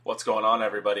What's going on,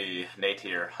 everybody? Nate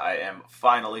here. I am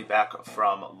finally back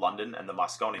from London and the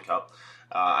Mosconi Cup.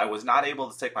 I was not able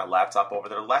to take my laptop over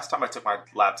there. Last time I took my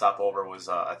laptop over was,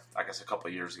 I guess, a couple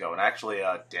of years ago, and I actually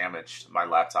damaged my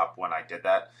laptop when I did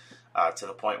that to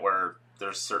the point where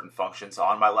there's certain functions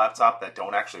on my laptop that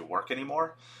don't actually work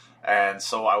anymore. And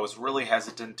so I was really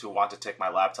hesitant to want to take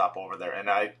my laptop over there, and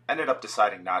I ended up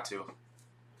deciding not to.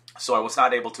 So I was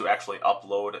not able to actually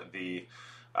upload the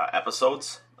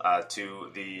episodes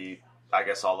to the, I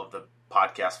guess, all of the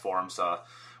podcast forums.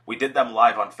 We did them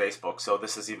live on Facebook, so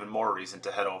this is even more reason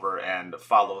to head over and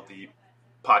follow the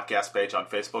podcast page on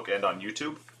Facebook and on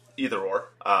YouTube, either or,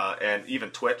 and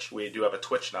even Twitch. We do have a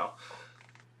Twitch now.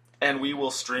 And we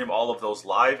will stream all of those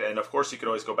live, and of course you could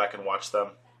always go back and watch them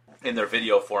in their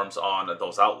video forms on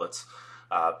those outlets.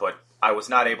 But I was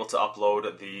not able to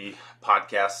upload the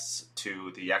podcasts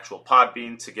to the actual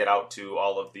Podbean to get out to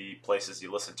all of the places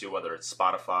you listen to, whether it's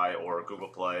Spotify or Google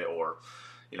Play or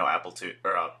Apple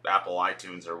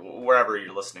iTunes or wherever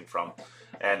you're listening from.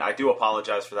 And I do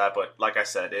apologize for that, but like I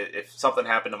said, if something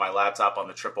happened to my laptop on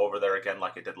the trip over there again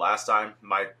like it did last time,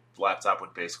 my laptop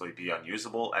would basically be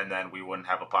unusable, and then we wouldn't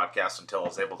have a podcast until I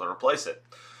was able to replace it.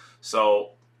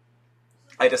 So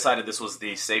I decided this was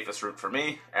the safest route for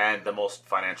me and the most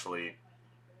financially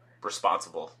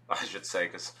responsible, I should say,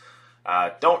 because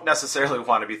don't necessarily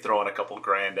want to be throwing a couple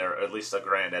grand or at least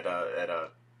 $1,000 at a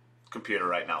computer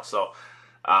right now. So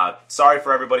sorry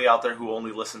for everybody out there who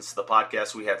only listens to the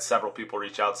podcast. We had several people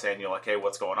reach out saying, hey,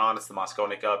 what's going on? It's the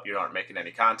Mosconi Cup. You aren't making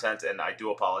any content, and I do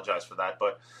apologize for that.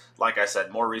 But like I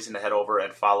said, more reason to head over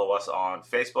and follow us on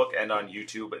Facebook and on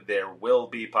YouTube. There will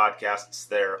be podcasts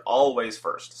there always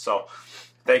first. So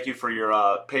thank you for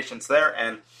your patience there.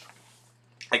 And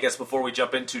I guess before we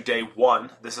jump into day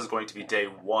one, this is going to be day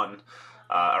one,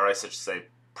 or I should say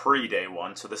pre-day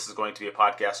one. So this is going to be a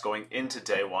podcast going into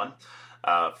day one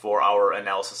for our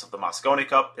analysis of the Mosconi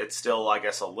Cup. It's still, I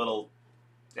guess, a little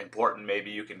important. Maybe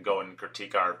you can go and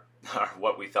critique our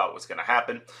what we thought was going to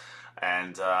happen.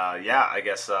 And I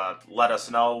guess let us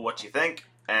know what you think.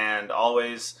 And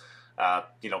always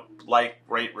like,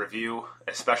 rate, review,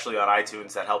 especially on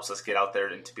iTunes. That helps us get out there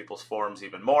into people's forums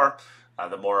even more.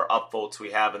 The more upvotes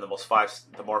we have and the more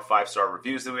 5-star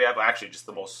reviews that we have, actually just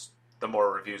the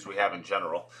more reviews we have in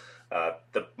general,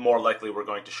 the more likely we're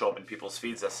going to show up in people's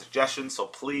feeds as suggestions. So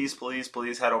please, please,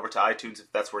 please head over to iTunes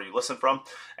if that's where you listen from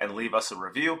and leave us a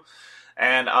review.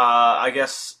 And I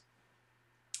guess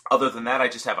other than that, I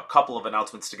just have a couple of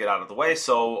announcements to get out of the way.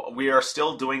 So we are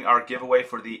still doing our giveaway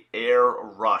for the Air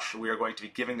Rush. We are going to be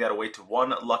giving that away to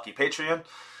one lucky Patreon.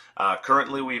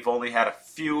 Currently, we've only had a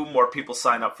few more people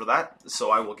sign up for that,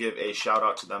 so I will give a shout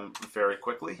out to them very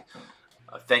quickly.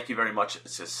 Thank you very much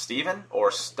to Steven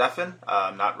or Stefan.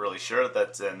 I'm not really sure.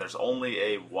 And there's only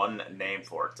a one name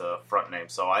for it, a front name.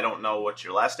 So I don't know what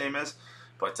your last name is,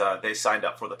 but they signed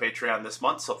up for the Patreon this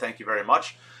month, so thank you very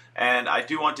much. And I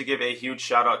do want to give a huge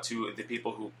shout out to the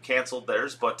people who canceled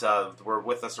theirs, but were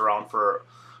with us around for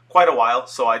quite a while.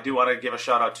 So I do want to give a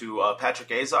shout out to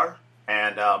Patrick Azar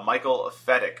and Michael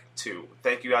Fedick, too.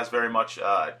 Thank you guys very much.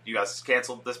 You guys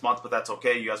canceled this month, but that's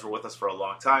okay. You guys were with us for a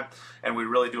long time, and we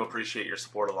really do appreciate your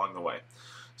support along the way.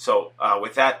 So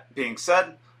with that being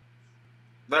said,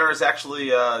 there is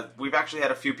actually, we've actually had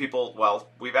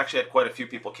quite a few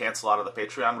people cancel out of the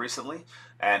Patreon recently,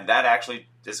 and that actually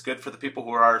is good for the people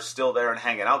who are still there and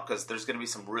hanging out, because there's going to be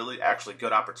some really actually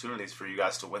good opportunities for you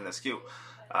guys to win this queue.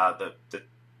 The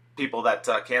people that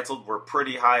canceled were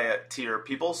pretty high tier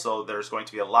people, so there's going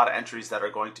to be a lot of entries that are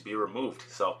going to be removed.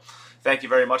 So thank you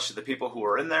very much to the people who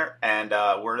are in there and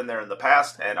were in there in the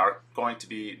past and are going to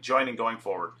be joining going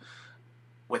forward.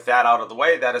 With that out of the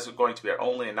way, that is going to be our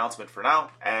only announcement for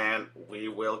now, and we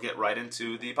will get right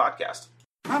into the podcast.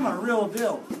 I'm a real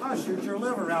deal. I'll shoot your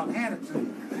liver out and hand it to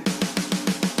you.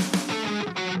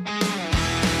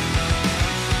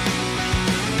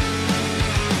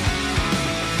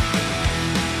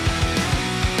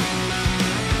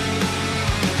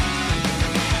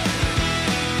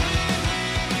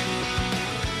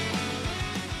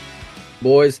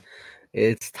 Boys,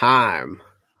 it's time.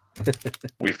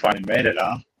 We finally made it,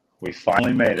 huh? We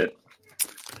finally made it.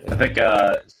 I think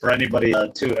for anybody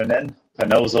tuning in,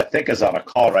 Penozo, I think, is on a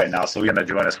call right now, so he's going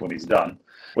to join us when he's done,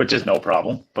 which is no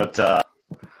problem. But,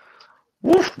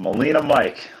 Molina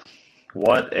Mike,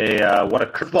 what a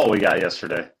curveball we got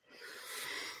yesterday.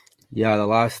 Yeah, the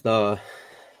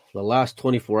last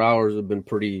 24 hours have been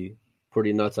pretty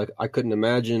nuts. I couldn't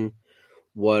imagine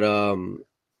what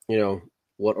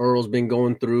what Earl's been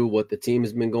going through, what the team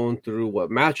has been going through, what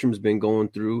Matchroom's been going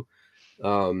through.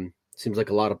 Seems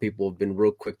like a lot of people have been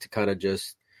real quick to kind of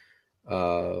just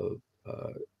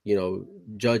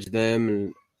judge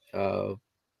them, and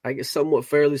I guess somewhat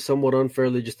fairly, somewhat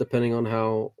unfairly, just depending on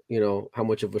how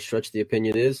much of a stretch the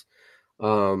opinion is.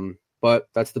 But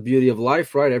that's the beauty of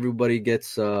life, right? Everybody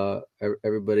gets to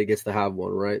have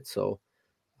one, right? So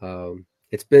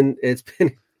it's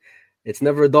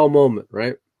never a dull moment,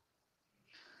 right?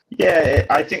 Yeah,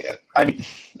 I mean,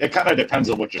 it kind of depends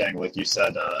on what you're saying, like you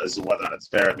said, as to whether or not it's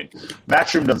fair. I mean,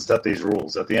 Matchroom doesn't set these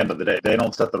rules. At the end of the day, they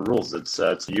don't set the rules. It's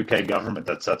the UK government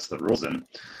that sets the rules. And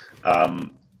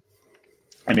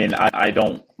I mean, I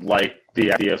don't like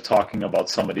the idea of talking about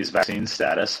somebody's vaccine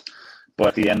status, but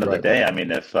at the end of the day, I mean,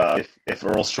 if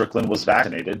Earl Strickland was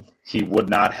vaccinated, he would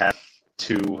not have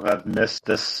to have missed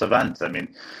this event. I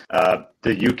mean,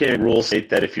 the UK rules state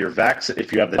that if you have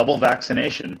the double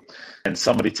vaccination and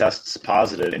somebody tests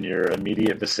positive in your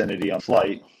immediate vicinity on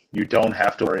flight, you don't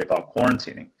have to worry about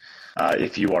quarantining.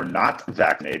 If you are not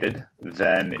vaccinated,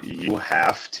 then you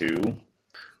have to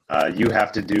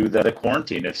do the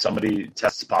quarantine if somebody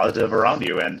tests positive around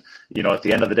you. And at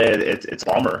the end of the day, it's a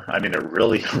bummer. I mean, it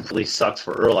really really sucks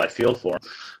for Earl. I feel for him,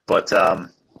 but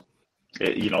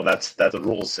that's the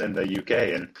rules in the UK,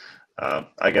 and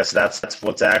I guess that's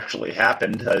what's actually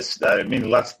happened. I mean,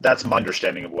 that's my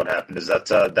understanding of what happened. Is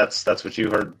that's what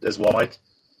you heard as well, Mike?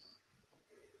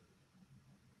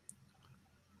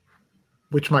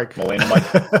 Which Mike? Molina Mike.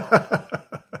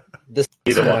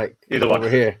 Either one over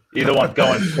here. Either one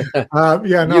going.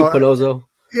 Yeah, no. You, Pinozo.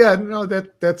 Yeah, no.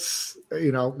 That's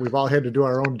we've all had to do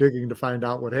our own digging to find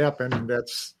out what happened, and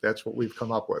that's what we've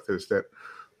come up with, is that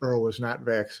Earl was not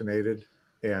vaccinated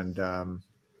and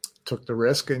took the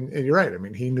risk. And you're right. I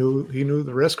mean, he knew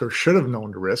the risk, or should have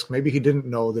known the risk. Maybe he didn't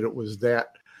know that it was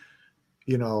that,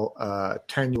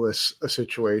 tenuous a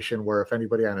situation where if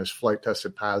anybody on his flight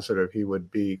tested positive, he would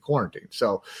be quarantined.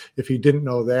 So if he didn't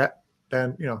know that,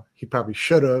 then, he probably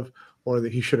should have, or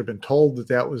that he should have been told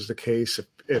that was the case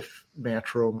if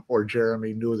Matchroom or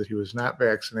Jeremy knew that he was not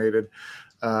vaccinated.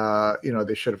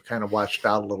 They should have kind of watched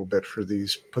out a little bit for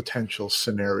these potential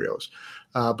scenarios.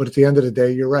 But at the end of the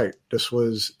day, you're right. This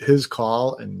was his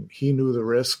call, and he knew the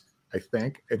risk, I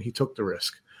think, and he took the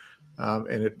risk,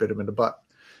 and it bit him in the butt.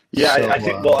 Yeah, so, I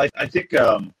think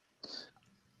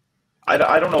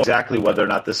I don't know exactly whether or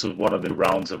not this was one of the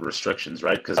rounds of restrictions,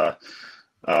 right? Because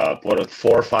 4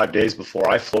 or 5 days before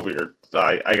I flew over here,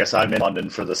 I guess I'm in London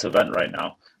for this event right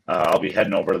now. I'll be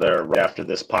heading over there right after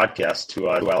this podcast to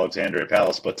Alexandria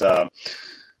Palace. But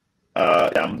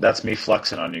that's me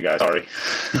flexing on you guys. Sorry.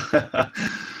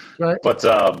 Right. But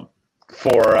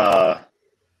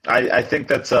I think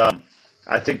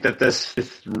that this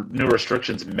new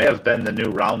restrictions may have been the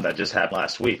new round that just happened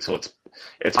last week. So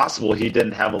it's possible he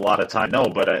didn't have a lot of time. No,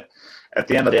 but at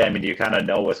the end of the day, I mean, you kind of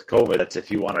know with COVID that if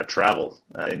you want to travel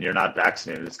and you're not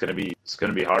vaccinated, it's going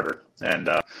to be harder. And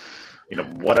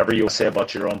whatever you say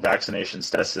about your own vaccination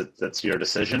status, that's your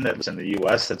decision. It was in the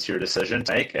U.S. That's your decision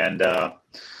to make. And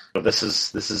this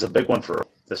is a big one for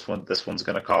this one. This one's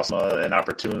going to cost him an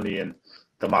opportunity in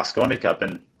the Mosconi Cup.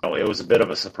 And it was a bit of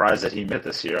a surprise that he missed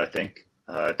this year. I think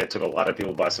it took a lot of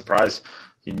people by surprise.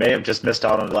 He may have just missed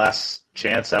out on the last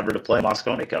chance ever to play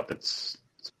Mosconi Cup. It's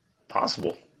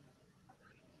possible.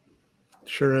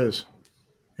 Sure is.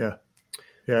 Yeah.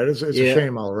 Yeah, it's a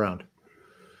shame all around.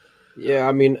 Yeah,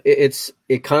 I mean, it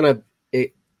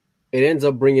ends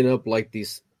up bringing up like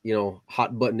these,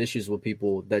 hot button issues with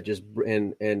people that just,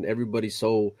 and everybody's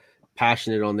so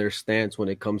passionate on their stance when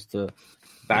it comes to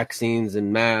vaccines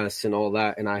and masks and all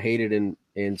that. And I hate it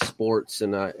in sports,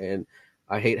 and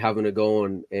I hate having to go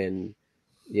and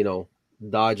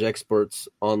dodge experts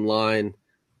online.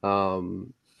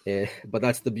 But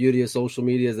that's the beauty of social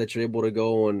media, is that you're able to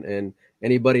go and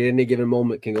anybody at any given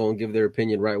moment can go and give their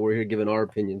opinion, right? We're here giving our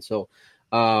opinion. So,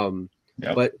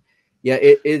 but yeah,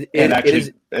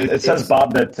 it says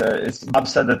Bob that Bob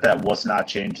said that was not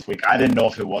changed this week. I didn't know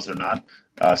if it was or not.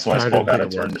 So I spoke out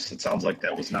of turn. It sounds like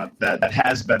that was not, that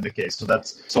has been the case.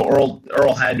 So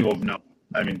Earl had to have known.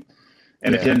 I mean,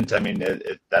 and it didn't. I mean,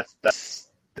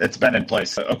 it's been in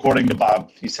place. According to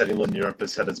Bob, he said he lived in Europe. He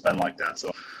said it's been like that.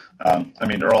 So, I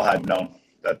mean, Earl had known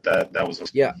that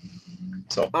was. Yeah.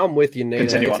 So I'm with you,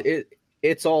 Nate.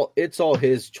 It's all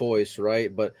his choice,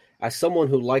 right? But as someone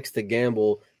who likes to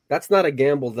gamble, that's not a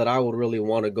gamble that I would really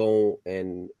want to go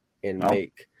and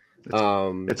make.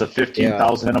 It's a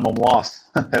 15,000 minimum loss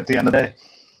at the end of the day.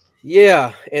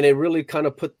 Yeah, and it really kind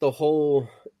of put the whole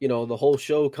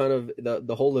show, kind of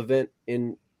the whole event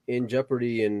in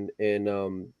jeopardy, and I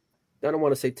don't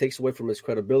want to say takes away from his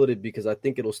credibility, because I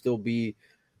think it'll still be,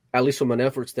 at least from an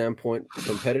effort standpoint,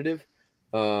 competitive.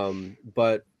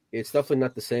 But it's definitely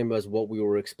not the same as what we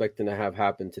were expecting to have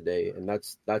happen today, and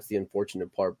that's the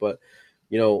unfortunate part. But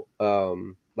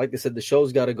like I said, the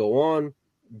show's got to go on.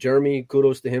 Jeremy,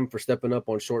 kudos to him for stepping up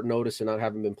on short notice and not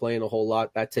having been playing a whole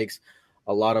lot. That takes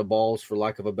a lot of balls, for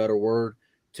lack of a better word,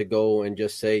 to go and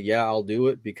just say, yeah, I'll do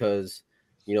it, because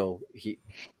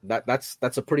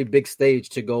that's a pretty big stage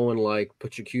to go and like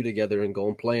put your cue together and go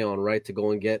and play on, right? To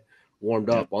go and get warmed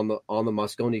up on the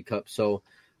Mosconi Cup. So,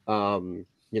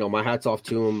 my hat's off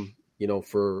to him,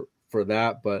 for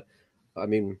that. But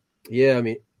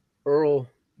Earl,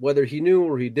 whether he knew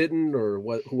or he didn't, or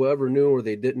whoever knew or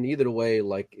they didn't, either way,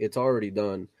 like, it's already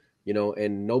done,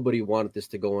 and nobody wanted this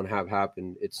to go and have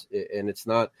happen. It's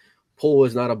not, pool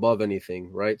is not above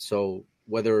anything, right? So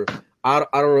whether I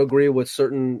don't agree with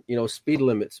certain, speed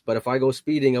limits, but if I go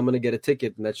speeding, I'm going to get a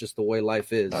ticket, and that's just the way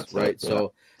life is, that's right? It, yeah.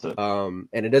 So,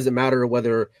 and it doesn't matter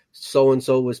whether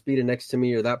so-and-so was speeding next to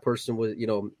me or that person was,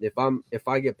 if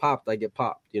I get popped, I get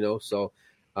popped, so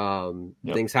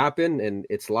things happen, and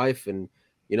it's life. And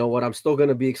you know what? I'm still going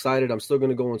to be excited. I'm still going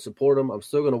to go and support them. I'm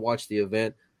still going to watch the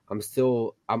event. I'm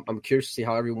curious to see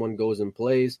how everyone goes and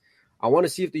plays. I want to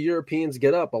see if the Europeans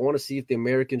get up. I want to see if the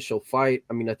Americans show fight.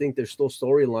 I mean, I think there's still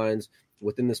storylines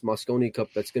within this Mosconi Cup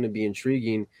that's going to be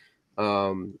intriguing.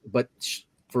 But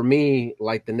for me,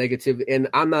 like, the negative, and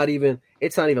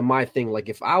it's not even my thing. Like,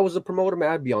 if I was a promoter,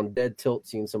 man, I'd be on dead tilt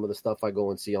seeing some of the stuff I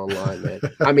go and see online, man.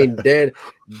 I mean, dead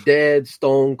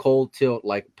stone cold tilt,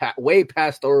 like way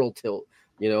past Earl tilt.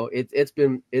 It's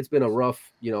been a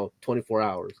rough, 24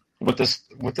 hours. With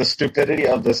the stupidity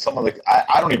of this,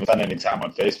 I don't even spend any time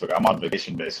on Facebook. I'm on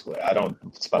vacation, basically. I don't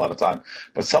spend a lot of time.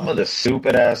 But some of the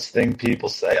stupid ass thing people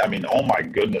say, I mean, oh my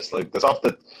goodness, like the stuff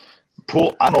that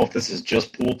pool. I don't know if this is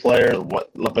just pool players or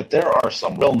what, but there are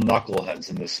some real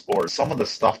knuckleheads in this sport. Some of the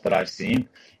stuff that I've seen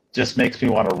just makes me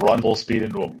want to run full speed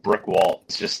into a brick wall.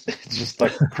 It's just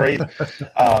like crazy.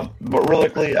 But really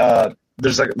quickly,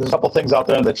 there's a couple things out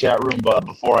there in the chat room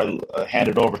before I hand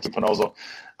it over to Penoso.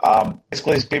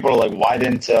 Basically, people are like, why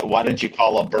didn't you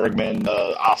call up Bergman,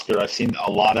 Oscar? I've seen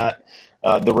a lot of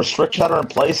that. The restrictions that are in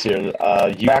place here,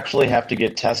 you actually have to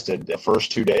get tested the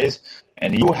first 2 days,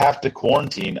 and you have to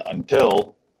quarantine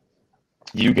until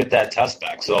you get that test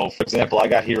back. So, for example, I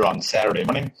got here on Saturday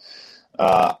morning.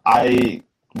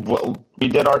 We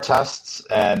did our tests,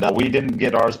 and we didn't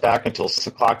get ours back until 6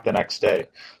 o'clock the next day.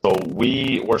 So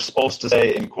we were supposed to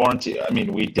stay in quarantine. I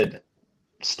mean, we did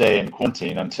stay in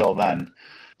quarantine until then.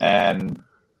 And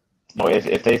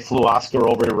if they flew Oscar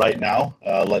over here right now,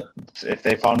 if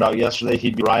they found out yesterday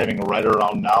he'd be arriving right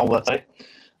around now, let's say,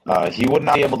 he would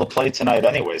not be able to play tonight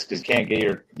anyways, because you can't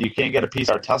get a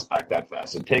PCR test back that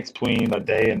fast. It takes between a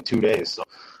day and 2 days. So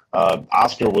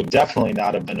Oscar would definitely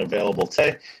not have been available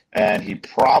today, and he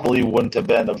probably wouldn't have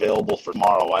been available for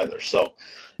tomorrow either. So it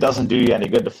doesn't do you any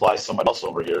good to fly somebody else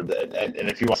over here. And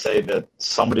if you want to say that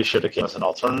somebody should have given us an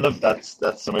alternative,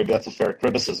 maybe that's a fair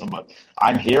criticism. But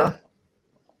I'm here,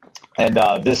 and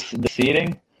the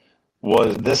seating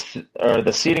was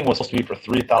supposed to be for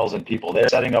 3,000 people. They're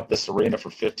setting up this arena for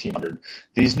 1,500.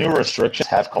 These new restrictions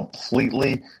have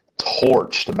completely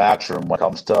torched the Matchroom when it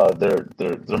comes to their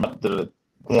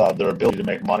ability to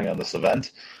make money on this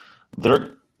event.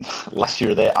 Last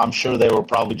year, I'm sure they were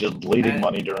probably just bleeding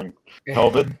money during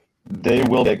COVID. They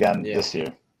will again this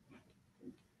year.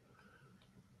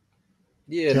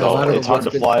 Yeah, so it's hard to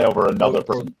fly over another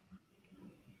person.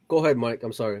 Go ahead, Mike.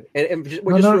 I'm sorry. And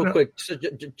real quick,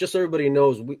 just so everybody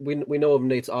knows, we know of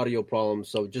Nate's audio problems,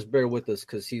 so just bear with us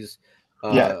because he's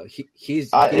I'm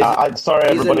sorry,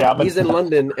 everybody. He's in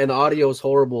London, and audio is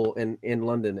horrible in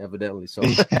London, evidently. So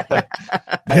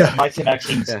my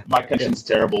connection's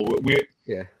terrible.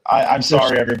 I'm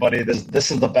sorry, everybody. This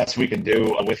is the best we can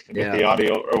do with the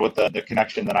audio or with the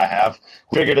connection that I have.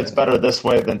 Figured it's better this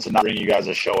way than to not bring you guys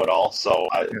a show at all. So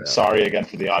sorry again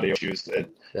for the audio issues.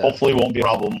 It hopefully won't be a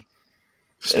problem.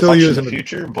 Still using the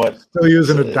future, but still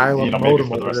using a dial-up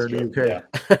modem over there in the UK.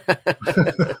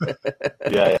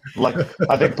 Yeah. Like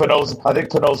I think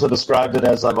Penosa described it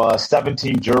as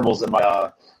 17 gerbils in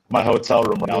my hotel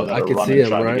room now that I are can running, see them,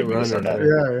 trying right? to give me this internet.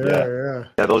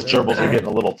 Yeah. Those gerbils are getting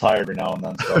a little tired every now and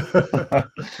then.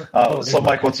 So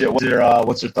Mike, what's your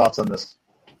thoughts on this?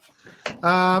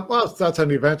 Well, thoughts on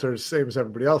the event are the same as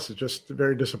everybody else. It's just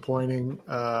very disappointing.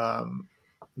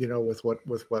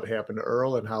 With what happened to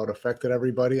Earl and how it affected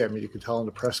everybody. I mean, you could tell in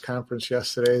the press conference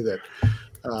yesterday that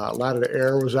a lot of the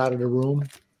air was out of the room,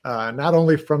 not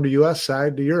only from the U.S.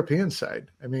 side, the European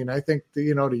side. I mean, I think the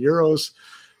Euros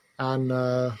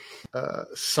on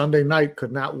Sunday night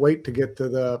could not wait to get to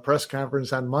the press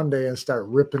conference on Monday and start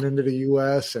ripping into the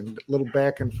U.S. and a little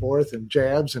back and forth and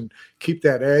jabs and keep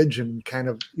that edge and kind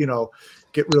of,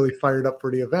 get really fired up for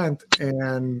the event.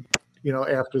 And,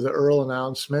 after the Earl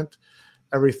announcement,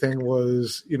 everything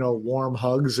was, warm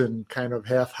hugs and kind of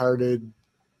half-hearted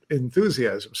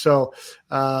enthusiasm. So,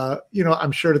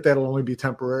 I'm sure that'll only be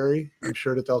temporary. I'm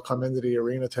sure that they'll come into the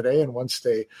arena today, and once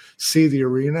they see the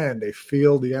arena and they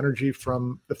feel the energy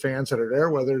from the fans that are there,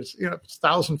 whether it's, if it's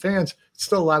 1,000 fans, it's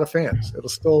still a lot of fans. It'll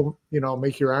still,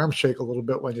 make your arms shake a little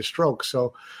bit when you stroke.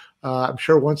 So I'm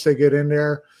sure once they get in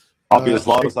there, I'll be as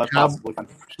loud as I possibly can.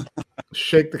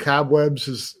 Shake the cobwebs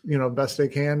as best they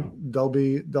can. They'll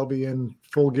be in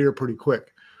full gear pretty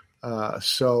quick.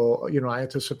 So I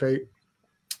anticipate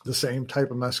the same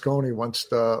type of Mosconi once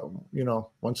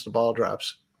the ball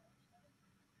drops.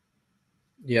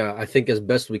 Yeah, I think as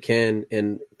best we can,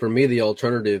 and for me, the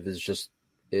alternative is just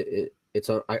I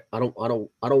don't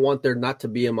want there not to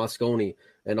be a Mosconi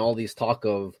and all these talk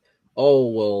of, oh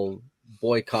well,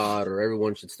 boycott or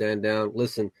everyone should stand down.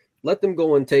 Listen, let them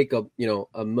go and take a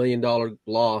 $1 million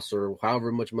loss or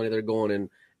however much money they're going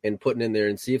and putting in there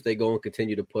and see if they go and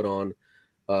continue to put on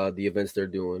the events they're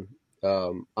doing.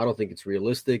 I don't think it's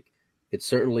realistic. It's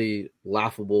certainly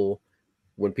laughable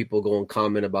when people go and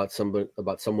comment about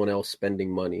someone else spending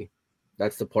money.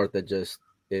 That's the part that just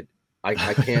I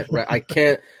can't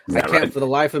for the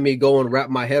life of me go and wrap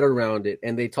my head around it.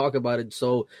 And they talk about it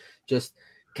so just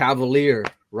cavalier,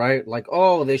 right? Like,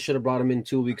 oh, they should have brought him in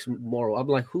 2 weeks more. I'm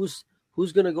like, who's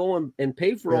gonna go and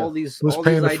pay for all these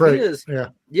ideas?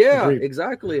 Yeah, Agreed.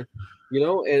 Exactly.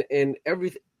 And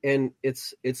everything. And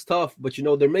it's tough, but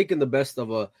they're making the best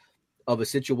of a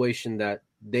situation that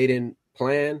they didn't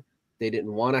plan, they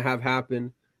didn't want to have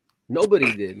happen.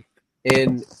 Nobody did,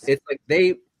 and it's like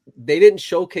they didn't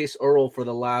showcase Earl for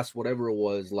the last whatever it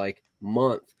was, like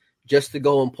month, just to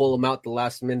go and pull him out the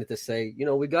last minute to say,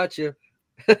 we got you.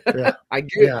 Yeah. I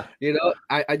get,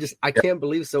 I can't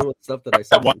believe some of the stuff that I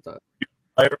said sometimes.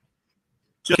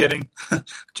 Just kidding,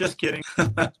 just kidding.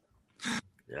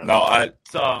 No,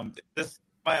 this.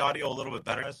 My audio a little bit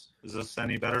better. Is this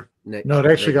any better? No, it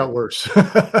actually got worse.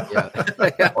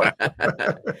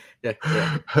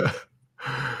 Yeah.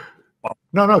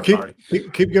 No,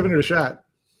 keep giving it a shot.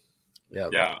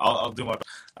 Yeah, I'll do my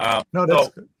best. No, that's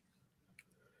good.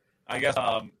 I guess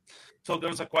so there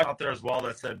was a question out there as well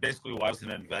that said basically why wasn't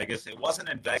it in Vegas? It wasn't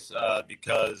in Vegas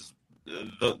because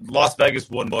the Las Vegas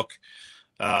wouldn't book.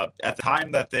 At the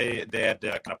time that they had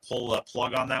to kind of pull a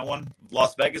plug on that one,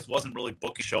 Las Vegas wasn't really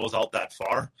booking shows out that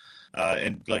far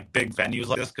in like big venues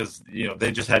like this because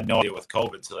they just had no idea with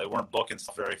COVID, so they weren't booking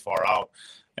stuff very far out,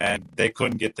 and they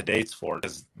couldn't get the dates for it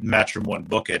because Matchroom wouldn't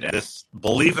book it. And this,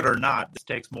 believe it or not, this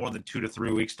takes more than 2 to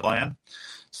 3 weeks to plan.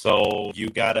 So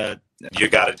you gotta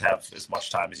have as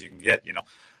much time as you can get.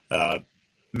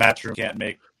 Matchroom can't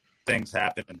make things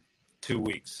happen in 2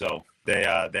 weeks, so they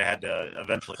had to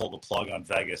eventually pull the plug on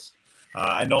Vegas.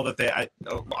 I know that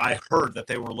I heard that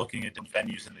they were looking at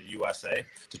venues in the USA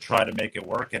to try to make it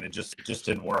work, and it just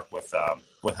didn't work with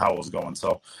how it was going.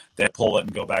 So they pull it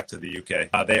and go back to the UK.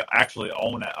 They actually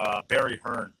own Barry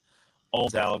Hearn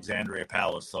owns Alexandria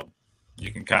Palace, so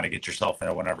you can kind of get yourself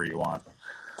there whenever you want.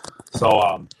 So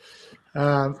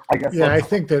I guess I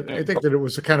think that it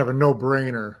was a kind of a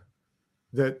no-brainer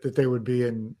that they would be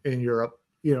in Europe.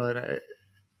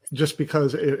 Just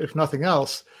because, if nothing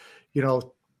else,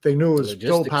 they knew it was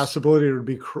still a possibility there would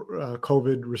be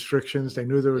COVID restrictions. They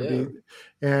knew there would be,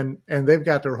 and they've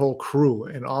got their whole crew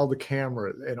and all the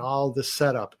cameras and all the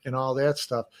setup and all that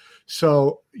stuff.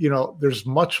 So, there's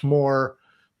much more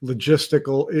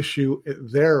logistical issue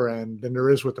at their end than there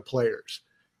is with the players.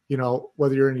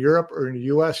 Whether you're in Europe or in the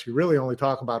US, you really only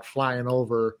talk about flying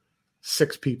over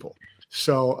 6 people.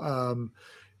 So,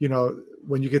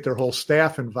 when you get their whole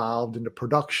staff involved in the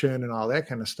production and all that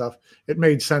kind of stuff, it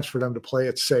made sense for them to play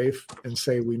it safe and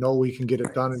say, we know we can get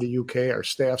it done in the UK. Our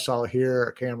staff's all here.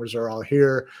 Our cameras are all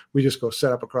here. We just go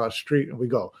set up across the street and we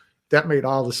go. That made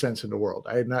all the sense in the world.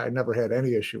 I never had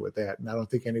any issue with that, and I don't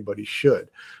think anybody should.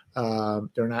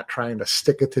 They're not trying to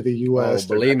stick it to the U.S.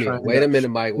 Oh, believe me. Wait a minute,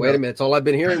 Mike. Wait a minute. That's all I've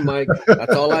been hearing, Mike.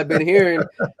 That's all I've been hearing.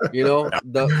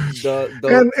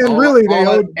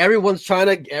 Everyone's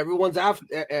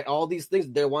after all these things.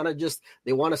 They want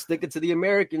to stick it to the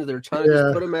Americans. They're trying to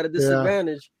just put them at a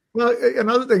disadvantage. Well,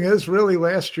 another thing is really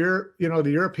last year,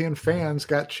 the European fans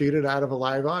got cheated out of a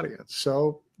live audience.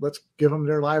 So let's give them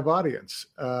their live audience.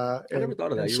 I never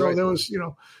thought of that. So there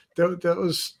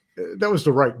was, that was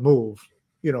the right move,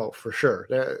 for sure.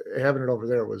 Having it over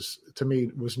there was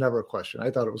never a question.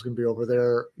 I thought it was going to be over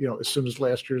there, as soon as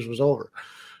last year's was over.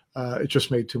 It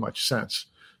just made too much sense.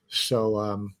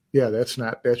 So,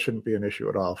 that shouldn't be an issue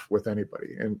at all with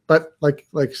anybody. But like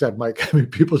you said, Mike,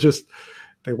 people just,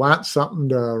 they want something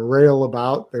to rail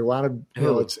about. They want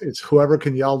to, it's whoever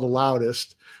can yell the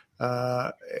loudest.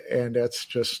 and that's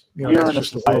just We're that's in a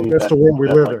just the world, society that's the world we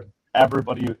live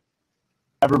in.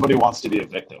 Everybody wants to be a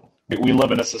victim. We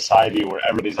live in a society where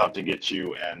everybody's out to get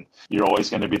you, and you're always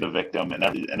going to be the victim, and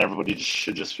everybody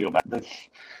should just feel bad.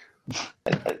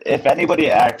 If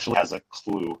anybody actually has a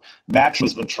clue, Matchroom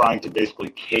has been trying to basically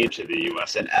cater to the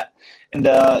U.S.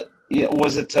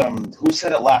 Was it who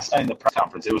said it last night in the press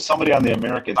conference? It was somebody on the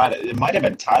American side. It might have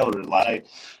been Tyler last night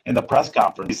in the press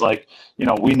conference. He's like,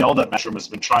 we know that Matchroom has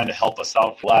been trying to help us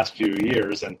out for the last few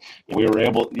years, and we were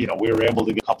able to get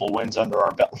a couple wins under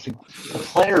our belt. The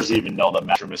players even know that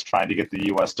Matchroom is trying to get the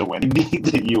U.S. to win. They need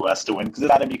the U.S. to win because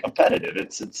it's got to be competitive.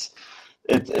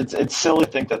 It's silly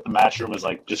to think that the Matchroom is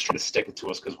like just trying to stick it to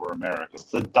us because we're America. It's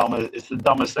the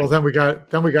dumbest thing. Well, then we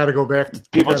got to go back.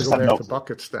 People just have no to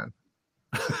buckets then.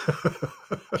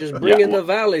 Just bring in the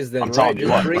valleys then, right?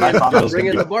 Just bring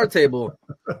in the bar table.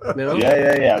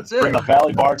 Yeah. Bring the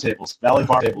valley bar tables,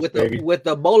 baby. With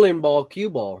the bowling ball, cue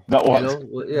ball. That was.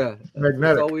 Yeah. Magnetic.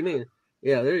 That's all we need.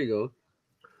 Yeah, there you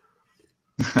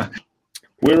go.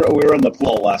 we were in the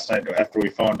pool last night after we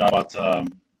found out about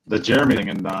the Jeremy thing,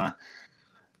 and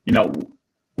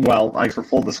for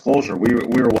full disclosure, we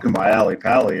were walking by Alley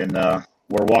Pally, and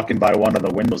we're walking by one of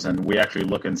the windows, and we actually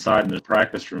look inside in his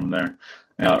practice room there.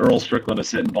 Earl Strickland is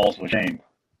hitting balls with Shane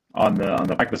on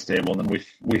the practice table, and then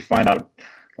we find out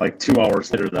like 2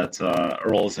 hours later that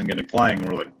Earl isn't going to be playing.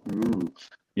 We're like, ooh,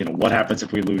 what happens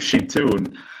if we lose Shane too?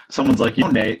 And someone's like,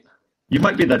 Nate, you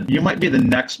might be the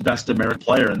next best American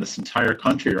player in this entire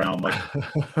country right now. I'm like,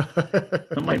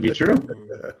 that might be true.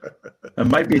 It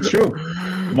might be true.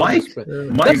 Mike,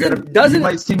 doesn't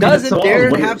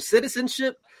Darren have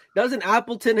citizenship? Doesn't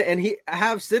Appleton and he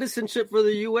have citizenship for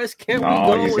the U.S.? Can't we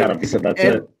go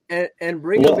and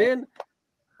bring him in?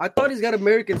 I thought he's got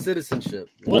American citizenship.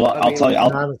 I'll tell you. I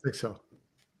don't think so.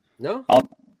 No?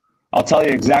 I'll tell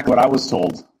you exactly what I was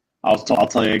told. I'll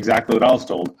tell you exactly what I was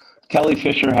told. Kelly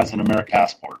Fisher has an American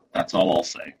passport. That's all I'll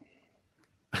say.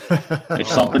 If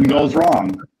something goes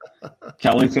wrong,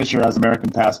 Kelly Fisher has an American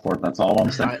passport. That's all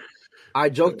I'm saying. I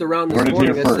joked around this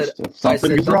morning. If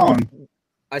something goes wrong.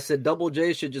 I said Double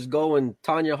J should just go and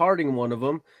Tanya Harding one of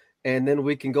them, and then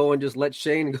we can go and just let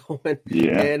Shane go and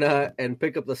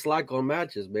pick up the slack on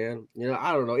matches, man.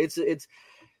 I don't know. It's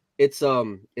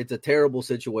a terrible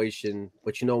situation,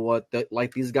 but you know what?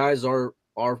 These guys are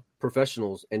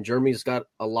professionals, and Jeremy's got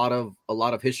a lot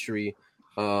of history,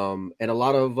 and a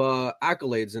lot of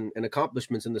accolades and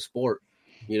accomplishments in the sport,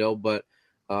 But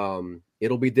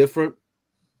it'll be different.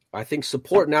 I think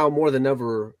support now more than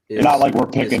ever is. It's not like we're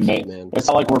picking Nate. It's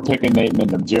not like we're picking Nate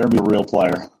Mendham. Jeremy's a real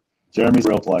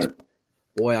player.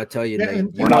 Boy, I tell you,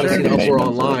 Nate, we're not seen Nate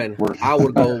online. I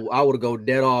would go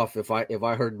dead off if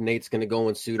I heard Nate's going to go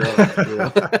and suit up.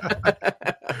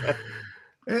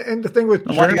 And the thing with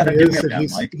Jeremy is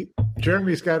that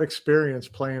Jeremy's got experience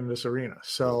playing in this arena,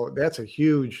 so that's a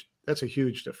huge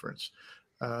difference.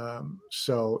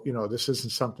 So this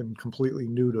isn't something completely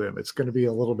new to him. It's going to be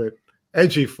a little bit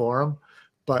edgy for him,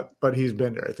 but he's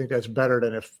been there. I think that's better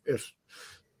than if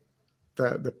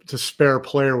the spare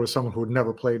player was someone who had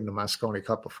never played in the Mosconi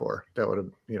Cup before. That would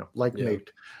have, Nate,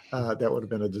 that would have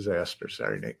been a disaster.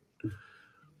 Sorry, Nate.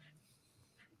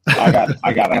 I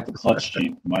got the clutch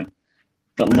gene, Mike.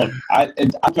 But look, I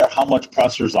don't care how much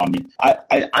pressure's on me.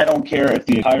 I don't care if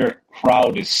the entire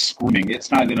crowd is screaming.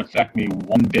 It's not going to affect me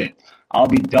one bit. I'll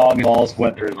be dogging balls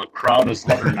whether the crowd is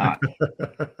lit or not.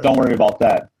 Don't worry about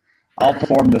that. I'll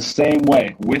perform the same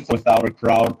way, with without a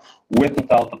crowd, with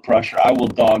without the pressure. I will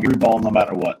dog every ball no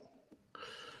matter what.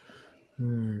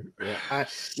 Yeah,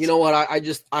 you know what?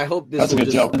 I hope this. That's a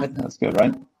good joke. That's good,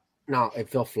 right? No, it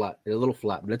fell flat. A little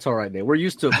flat, but it's all right, man. We're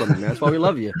used to it from you, man. That's why we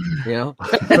love you. No,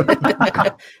 but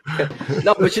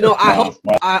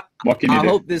I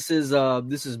hope this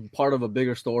is part of a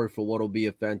bigger story for what will be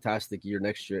a fantastic year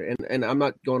next year. And I'm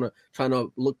not going to try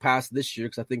to look past this year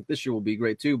because I think this year will be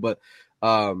great too. But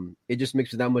it just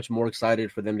makes me that much more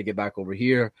excited for them to get back over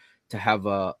here, to have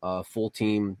a full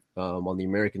team on the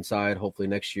American side, hopefully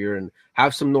next year, and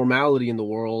have some normality in the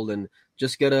world and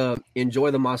just get to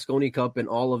enjoy the Mosconi Cup and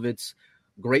all of its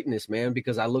greatness, man,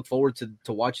 because I look forward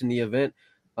to watching the event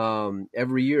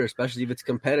every year, especially if it's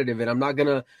competitive. And I'm not going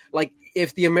to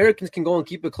if the Americans can go and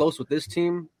keep it close with this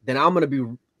team, then I'm going to be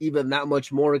even that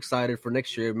much more excited for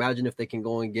next year. Imagine if they can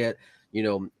go and get,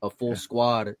 a full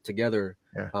squad together.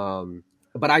 Yeah.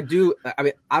 But I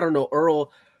don't know.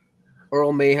 Earl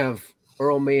may have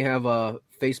a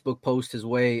Facebook post his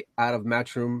way out of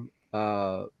Matchroom,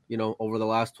 over the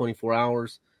last 24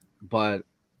 hours, but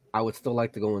I would still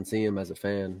like to go and see him as a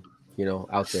fan,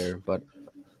 out there, but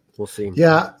we'll see.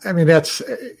 Yeah. I mean, that's,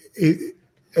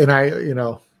 and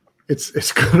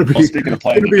it's going to be. Well, speaking of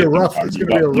playing, it's going to be a rough. It's going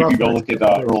to be a rough. You can go look at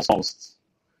Earl's hosts.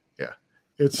 Yeah,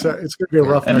 it's going to be a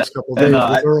rough and, next couple of days.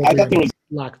 I thought there was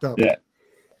locked up. Yeah.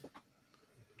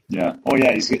 Yeah. Oh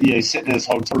yeah, he's sitting in his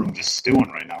hotel room just stewing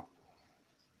right now.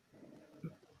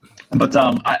 But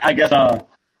I guess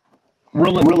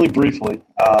really briefly,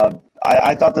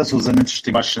 I thought this was an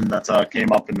interesting question that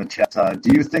came up in the chat.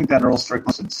 Do you think that Earl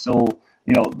Strickland should still,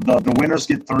 the winners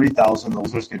get 30,000, the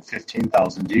losers get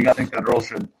 15,000? Do you guys think that Earl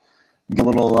should get a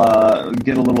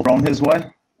little thrown his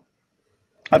way?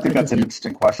 I think that's an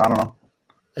interesting question. I don't know.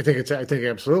 I think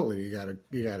absolutely you gotta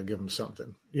give him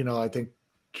something. I think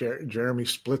Jeremy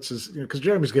splits his, because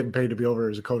Jeremy's getting paid to be over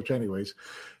as a coach anyways,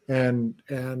 and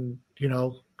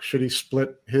should he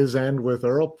split his end with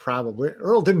Earl? Probably.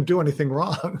 Earl didn't do anything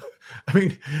wrong. I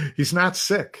mean, he's not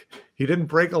sick. He didn't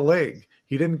break a leg.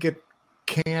 He didn't get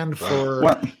canned for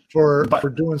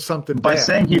doing something by bad.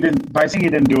 Saying he didn't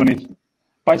do anything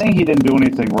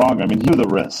wrong. I mean, he knew the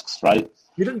risks, right?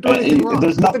 He didn't do anything wrong.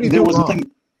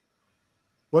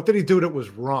 What did he do that was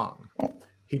wrong?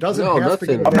 He doesn't have to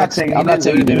get vaccinated. I'm not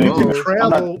saying he did anything.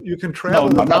 You can travel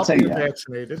without being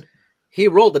vaccinated. He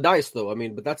rolled the dice, though. I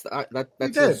mean, but that's he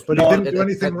did, but he didn't do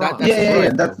anything wrong.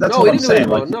 That's what I'm saying.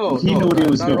 He knew what he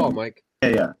was doing. Not at all, Mike.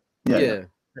 Yeah.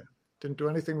 Didn't do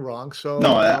anything wrong. So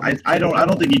no, I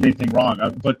don't think he did anything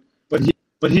wrong. But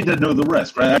he did know the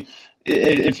risk, right?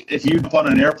 If you jump on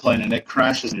an airplane and it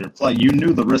crashes in your plane, you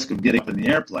knew the risk of getting up in the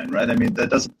airplane, right? I mean, that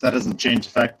doesn't change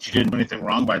the fact that you didn't do anything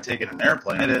wrong by taking an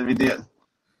airplane. I mean,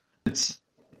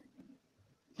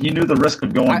 he knew the risk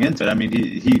of going into it. I mean,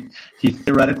 he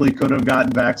theoretically could have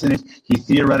gotten vaccinated. He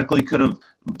theoretically could have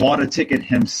bought a ticket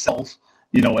himself,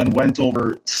 and went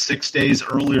over 6 days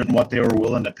earlier than what they were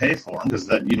willing to pay for him, because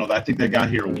I think they got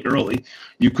here a week early.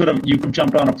 You could have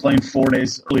jumped on a plane 4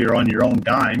 days earlier on your own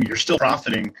dime. You're still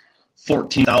profiting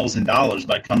 $14,000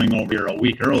 by coming over here a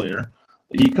week earlier.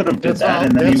 He could have did that,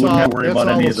 and then he wouldn't have to worry about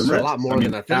any of the risks. A lot more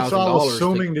than $1,000. That's all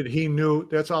assuming that he knew.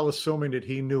 That's all assuming that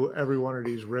he knew every one of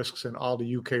these risks and all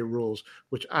the UK rules,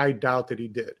 which I doubt that he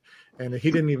did. And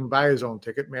he didn't even buy his own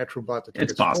ticket. Matchroom bought the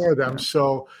tickets for them. Yeah.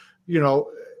 So, well,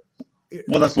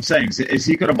 that's what I'm saying. Is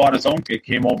he could have bought his own ticket,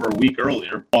 came over a week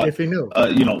earlier, bought, if he knew,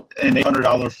 an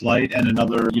 $800 flight and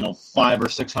another, $500 or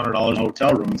 $600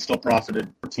 hotel room, and still profited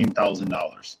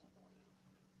 $14,000.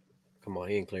 Come on,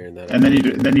 he ain't clearing that. And then you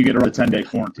get a 10-day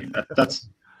quarantine. That's.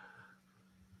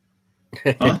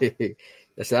 Huh? I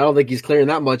don't think he's clearing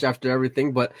that much after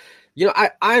everything, but I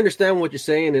understand what you're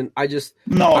saying, and I just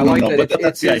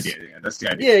that's the idea. That's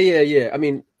the idea. Yeah. I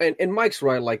mean, and Mike's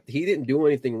right. Like, he didn't do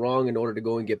anything wrong in order to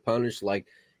go and get punished. Like,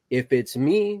 if it's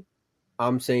me,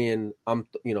 I'm saying I'm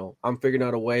figuring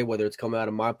out a way, whether it's coming out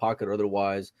of my pocket or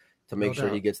otherwise, to make sure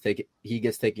he gets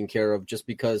taken care of, just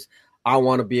because I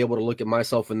want to be able to look at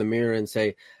myself in the mirror and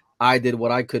say, I did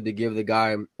what I could to give the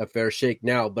guy a fair shake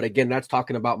now. But again, that's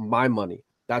talking about my money.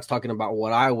 That's talking about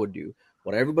what I would do.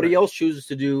 What everybody else chooses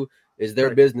to do is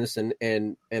their business. And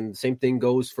the same thing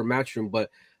goes for Matchroom.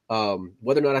 But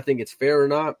whether or not I think it's fair or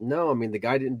not, no, I mean, the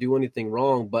guy didn't do anything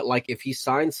wrong. But like, if he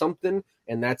signs something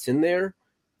and that's in there,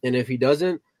 and if he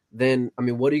doesn't, then, I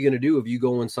mean, what are you going to do if you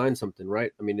go and sign something,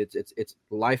 right? I mean, it's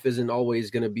life isn't always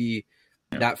going to be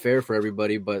that fair for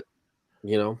everybody, but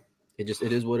it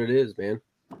is what it is, man.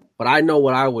 But I know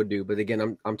what I would do. But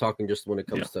again, I'm talking just when it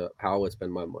comes to how I would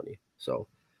spend my money. So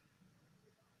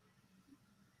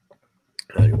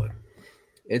anyway,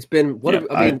 it's been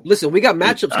listen, we got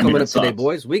matchups coming up today,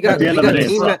 boys. We got team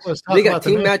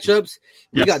matchups.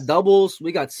 We got doubles.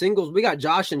 We got singles. We got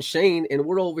Josh and Shane, and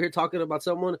we're over here talking about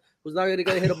someone who's not going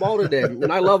to hit a ball today.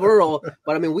 And I love Earl,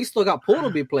 but I mean, we still got pool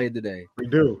to be played today. We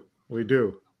do.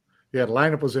 Yeah, the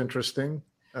lineup was interesting.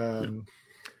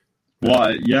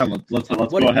 Well, yeah, let's go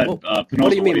ahead. What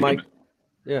do you mean, Mike?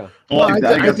 Yeah. Well,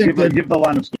 I think give the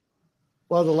lineups.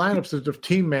 Well, the lineups is the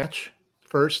team match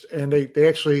first, and they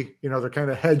actually, they're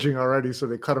kind of hedging already, so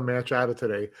they cut a match out of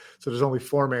today. So there's only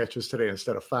 4 matches today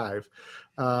instead of 5.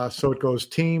 So it goes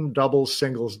team, doubles,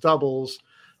 singles, doubles.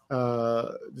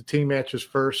 The team match is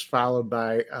first, followed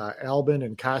by Albin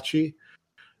and Kachi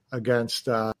against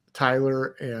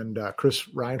Tyler and Chris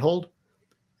Reinhold.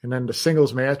 And then the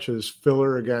singles match is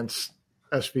Filler against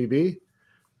SVB.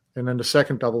 And then the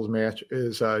second doubles match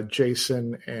is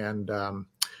Jason and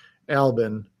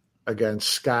Albin against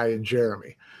Sky and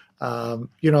Jeremy. No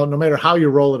matter how you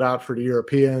roll it out for the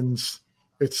Europeans,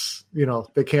 it's,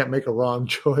 they can't make a wrong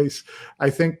choice. I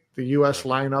think the U.S.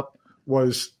 lineup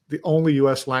was the only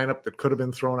U.S. lineup that could have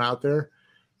been thrown out there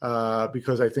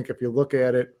because I think if you look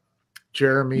at it,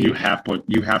 Jeremy. You have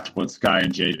to put Sky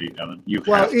and JJ together.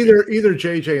 Either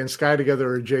JJ and Sky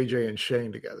together or JJ and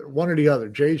Shane together. One or the other.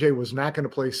 JJ was not going to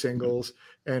play singles,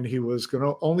 and he was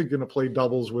only going to play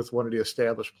doubles with one of the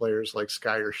established players like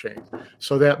Sky or Shane.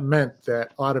 So that meant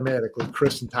that automatically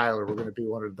Chris and Tyler were going to be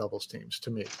one of the doubles teams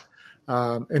to me.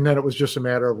 And then it was just a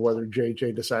matter of whether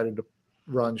JJ decided to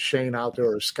run Shane out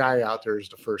there or Sky out there as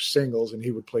the first singles, and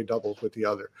he would play doubles with the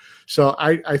other. So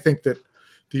I think that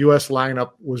the U.S.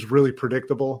 lineup was really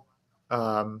predictable.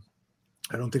 I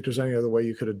don't think there's any other way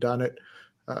you could have done it.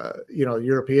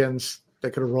 Europeans, they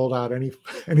could have rolled out any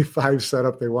 5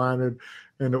 setup they wanted,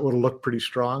 and it would have looked pretty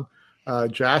strong.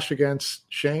 Josh against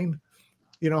Shane,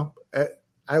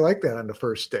 I like that on the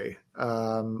first day.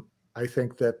 I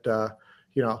think that,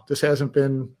 this hasn't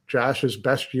been Josh's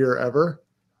best year ever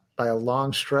by a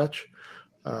long stretch.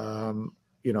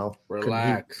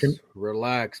 Relax,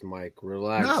 Mike.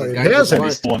 Relax. No, it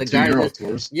hasn't.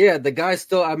 The guy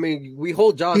still. I mean, we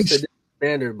hold Josh to this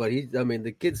standard, but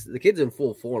the kid's in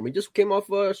full form. He just came off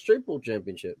a straight bowl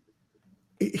championship.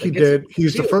 He did.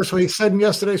 He's the first one. He said in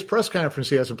yesterday's press conference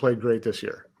he hasn't played great this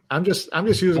year. I'm just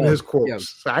using his quotes. Yeah.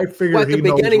 So I figured at the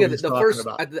beginning of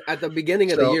at the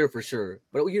beginning of the year for sure.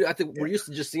 But I think we're used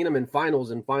to just seeing him in finals.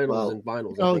 Didn't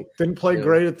play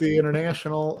great at the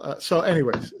international. So,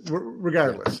 anyways,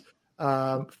 regardless,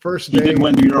 first day he did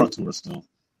win the Euro Tour still.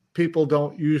 People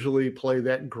don't usually play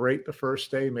that great the first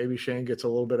day. Maybe Shane gets a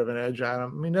little bit of an edge on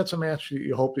him. I mean, that's a match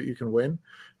you hope that you can win.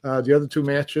 The other 2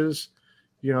 matches,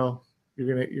 you're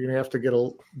gonna have to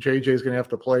JJ's gonna have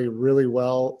to play really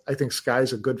well. I think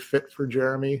Sky's a good fit for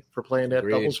Jeremy for playing that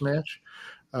doubles match.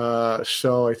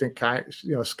 So I think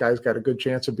Sky's got a good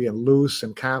chance of being loose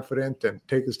and confident and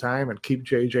take his time and keep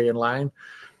JJ in line.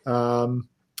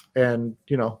 And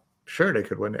sure they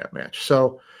could win that match.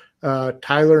 So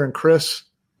Tyler and Chris,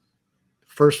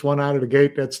 first one out of the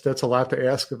gate, that's a lot to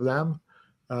ask of them.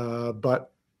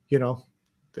 But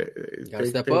They got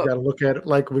to look at it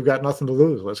like we've got nothing to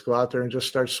lose. Let's go out there and just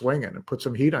start swinging and put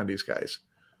some heat on these guys.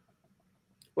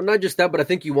 Well, not just that, but I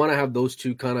think you want to have those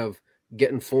two kind of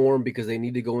get in form because they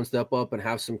need to go and step up and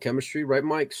have some chemistry, right,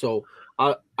 Mike? So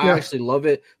I actually love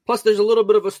it. Plus, there's a little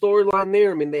bit of a storyline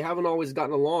there. I mean, they haven't always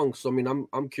gotten along. So, I mean,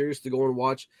 I'm curious to go and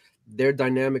watch their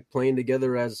dynamic playing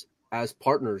together as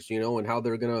partners, and how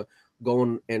they're going to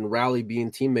go and rally being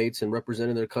teammates and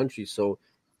representing their country. So,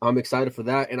 I'm excited for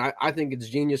that. And I think it's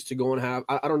genius to go and have –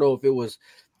 I don't know if it was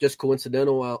just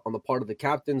coincidental on the part of the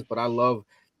captains, but I love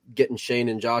getting Shane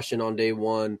and Josh in on day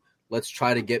one. Let's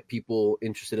try to get people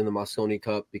interested in the Mosconi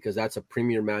Cup because that's a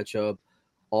premier matchup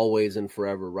always and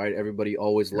forever, right? Everybody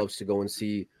always loves to go and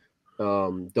see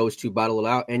those two battle it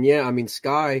out. And, yeah, I mean,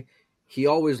 Sky, he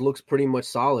always looks pretty much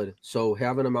solid. So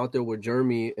having him out there with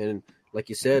Jeremy and, like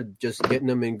you said, just getting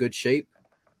him in good shape,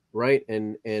 right?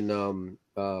 And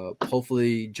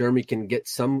hopefully Jeremy can get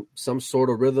some sort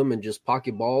of rhythm and just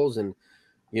pocket balls and,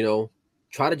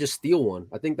 try to just steal one.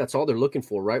 I think that's all they're looking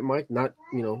for, right, Mike? Not,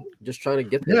 just trying to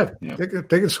get there. Yeah.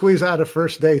 They can squeeze out a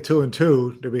first day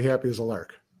 2-2 to be happy as a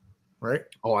lark, right?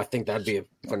 Oh, I think that'd be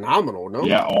phenomenal, no?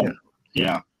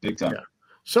 Yeah, big time. Yeah.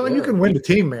 So you can win the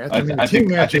team match. I mean, the team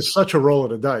match is such a roll of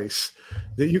the dice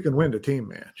that you can win the team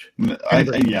match. I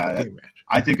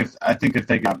think if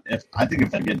they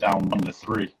get down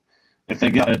 1-3, if they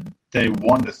get a day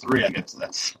 1-3, I guess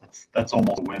that's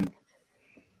almost a win.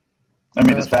 I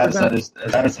mean, as bad as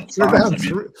it sounds.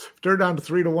 If they're down to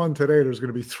 3-1 today, there's going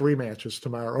to be 3 matches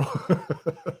tomorrow.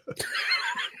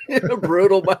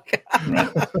 Brutal, my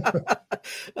God.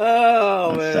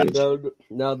 Oh man,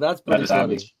 no, that's pretty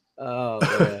funny. Oh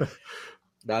man,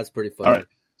 that's pretty funny. All right,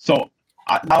 so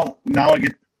now I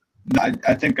get.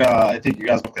 I think you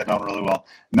guys broke that down really well.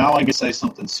 Now I can say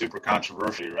something super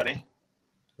controversial. You ready?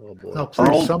 Oh boy! No,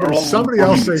 please, somebody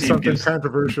else say something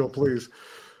controversial, please.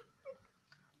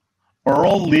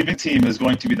 Earl leaving team is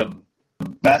going to be the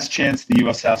best chance the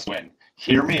U.S. has to win.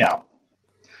 Hear me out.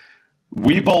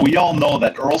 We all know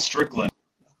that Earl Strickland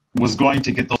was going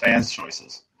to get the fans'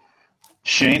 choices.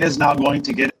 Shane is now going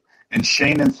to get it, and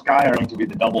Shane and Sky are going to be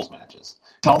the doubles matches.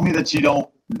 Tell me that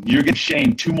you're getting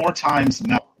Shane 2 more times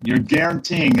now. You're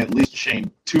guaranteeing at least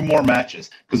Shane 2 more matches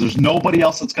because there's nobody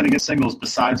else that's going to get singles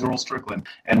besides Earl Strickland.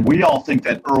 And we all think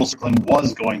that Earl Strickland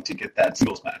was going to get that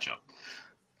singles matchup.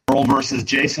 Earl versus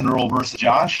Jason, Earl versus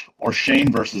Josh, or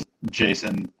Shane versus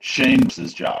Jason, Shane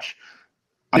versus Josh.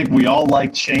 I think we all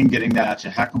liked Shane getting that match a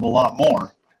heck of a lot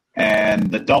more.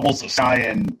 And the doubles of Sky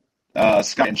and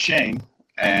Shane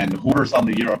and whoever's on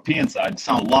the European side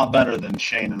sound a lot better than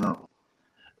Shane and Earl.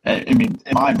 I mean,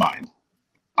 in my mind,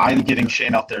 I'm getting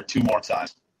Shane out there 2 more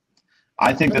times.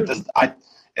 I think that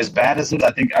as bad as it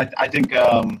is, I think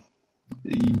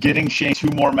getting Shane 2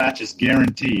 more matches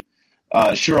guaranteed.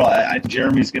 Sure,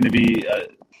 Jeremy's going to be,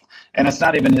 and it's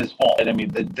not even his fault. I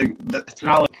mean,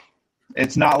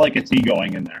 it's not like it's me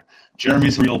going in there.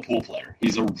 Jeremy's a real pool player.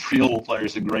 He's a real pool player.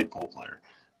 He's a great pool player.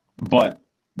 But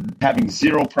having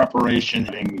zero preparation,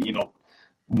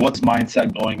 what's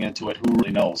mindset going into it, who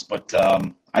really knows? But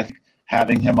I think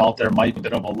having him out there might be a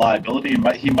bit of a liability.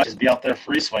 He might just be out there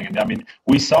free swinging. I mean,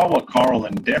 we saw what Carl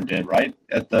and Darren did, right,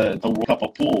 at the World Cup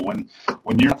of Pool. When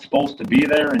you're not supposed to be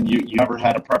there and you never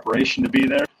had a preparation to be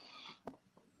there,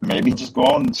 maybe just go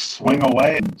out and swing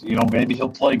away. And, maybe he'll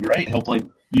play great. He'll play,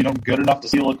 good enough to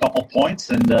steal a couple points.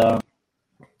 And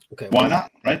why not,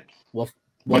 right? What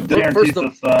guarantees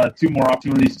us 2 more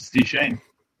opportunities to see Shane?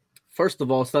 First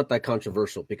of all, it's not that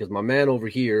controversial because my man over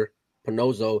here,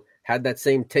 Panozzo, had that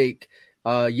same take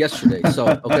yesterday.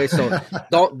 So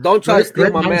don't try to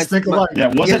steal my man's.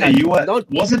 Wasn't it you?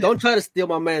 Don't try to steal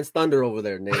my man's thunder over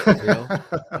there, Nate.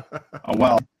 Oh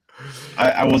well,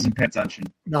 I wasn't paying attention.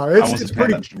 No, it's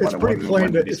pretty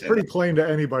plain to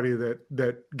anybody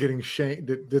that getting Shane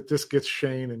that this gets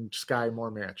Shane and Sky more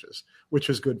matches, which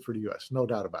is good for the U.S. No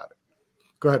doubt about it.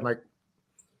 Go ahead, Mike.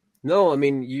 No, I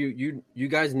mean you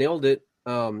guys nailed it.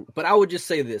 But I would just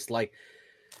say this,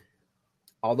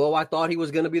 although I thought he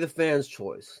was going to be the fans'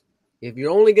 choice, if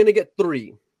you're only going to get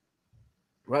 3,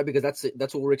 right? Because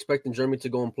that's what we're expecting Jeremy to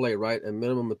go and play, right? A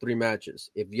minimum of 3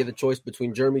 matches. If you get a choice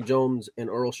between Jeremy Jones and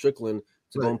Earl Strickland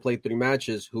to go and play 3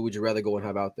 matches, who would you rather go and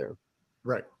have out there?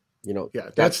 Right.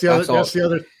 That's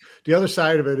the other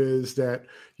side of it is that,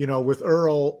 with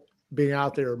Earl being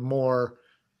out there more,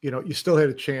 you still had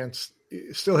a chance,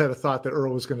 you still had a thought that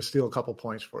Earl was going to steal a couple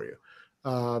points for you.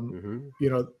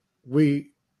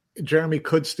 Jeremy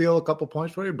could steal a couple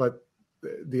points for you, but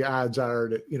the odds are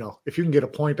that, if you can get a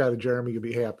point out of Jeremy, you'll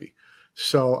be happy.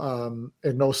 So,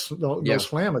 and no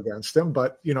slam against him,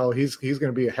 but he's going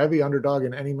to be a heavy underdog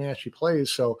in any match he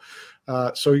plays. So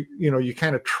you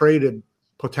kind of traded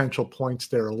potential points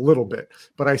there a little bit,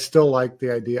 but I still like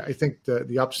the idea. I think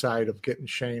the upside of getting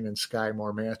Shane and Sky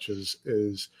more matches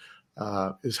is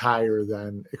higher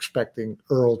than expecting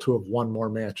Earl to have won more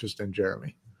matches than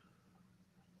Jeremy.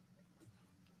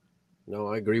 No,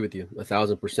 I agree with you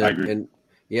 1,000%. I agree. And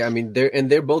yeah, I mean,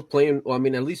 they're both playing. Well, I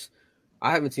mean, at least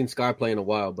I haven't seen Sky play in a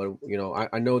while, but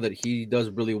I know that he does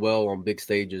really well on big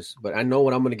stages. But I know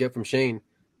what I'm going to get from Shane.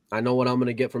 I know what I'm going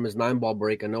to get from his 9-ball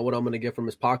break. I know what I'm going to get from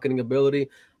his pocketing ability.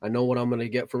 I know what I'm going to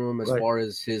get from him as far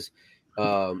as his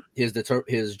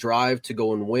drive to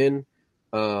go and win.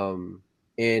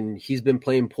 And he's been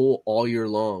playing pool all year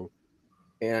long,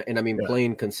 and I mean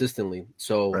playing consistently.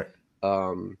 So,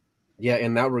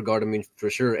 in that regard, I mean for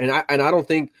sure. And I don't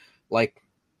think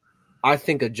I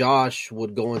think a Josh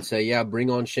would go and say, yeah,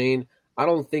 bring on Shane. I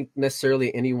don't think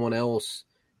necessarily anyone else,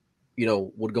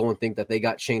 would go and think that they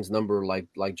got Shane's number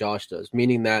like Josh does,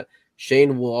 meaning that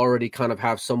Shane will already kind of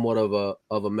have somewhat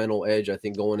of a mental edge, I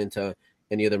think, going into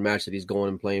any other match that he's going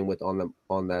and playing with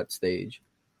on that stage.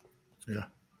 Yeah,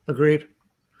 agreed.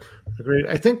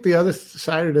 I think the other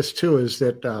side of this too is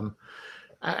that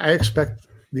I expect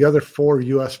the other 4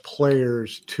 U.S.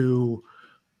 players to.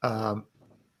 I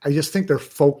just think their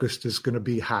focus is going to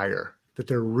be higher. That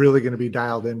they're really going to be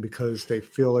dialed in because they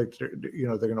feel like they're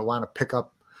going to want to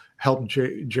help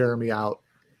Jeremy out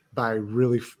by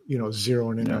really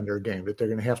zeroing in on their game. That they're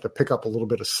going to have to pick up a little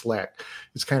bit of slack.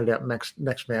 It's kind of that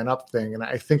next man up thing, and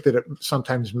I think that it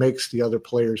sometimes makes the other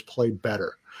players play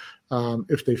better.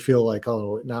 If they feel like,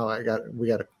 oh, now we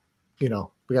got to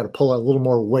pull a little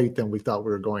more weight than we thought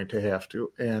we were going to have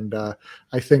to, and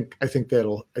I think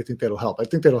that'll help. I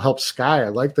think that'll help Sky. I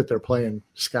like that they're playing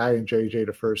Sky and JJ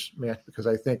the first match because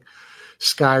I think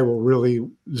Sky will really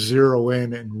zero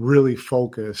in and really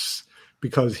focus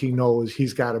because he knows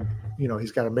he's got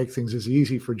to make things as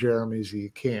easy for Jeremy as he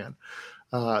can.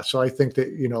 So I think that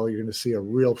you're going to see a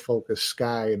real focused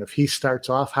Sky, and if he starts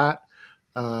off hot.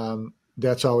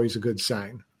 That's always a good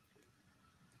sign.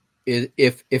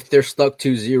 If they're stuck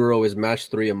 2-0, is match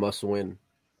 3 a must win?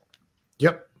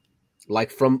 Yep. Like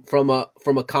from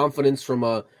a confidence, from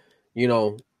a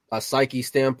psyche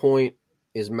standpoint,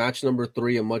 is match number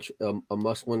 3 a must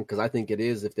win? Because I think it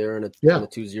is if they're in a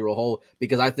 2-0 hole.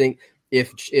 Because I think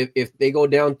if they go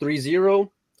down 3-0,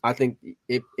 I think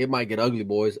it might get ugly,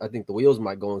 boys. I think the wheels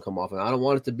might go and come off, and I don't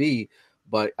want it to be,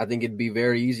 but I think it'd be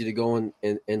very easy to go and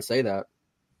say that.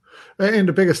 And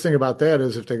the biggest thing about that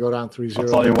is if they go down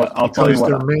 3-0, I'll tell you what,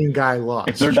 their main guy lost.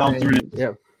 If they're down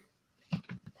 3-0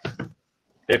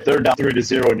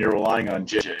 and you're relying on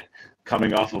JJ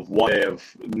coming off of one day of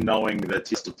knowing that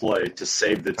he has to play to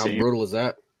save the team. How brutal is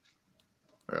that?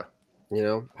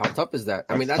 Yeah. How tough is that?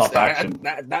 I mean, tough action.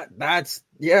 That's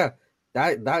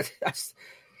that's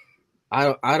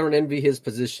I don't envy his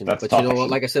position. That's but tough. you know what?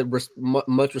 Like I said,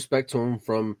 much respect to him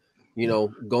from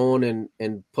going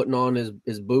and putting on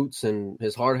his boots and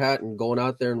his hard hat and going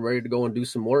out there and ready to go and do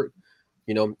some work.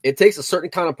 It takes a certain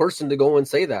kind of person to go and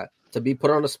say that, to be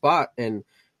put on the spot and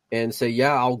say,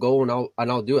 yeah, I'll go and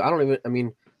I'll do it. I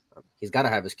mean, he's got to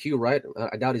have his cue, right?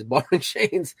 I doubt he's borrowing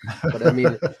Shane's, but I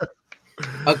mean,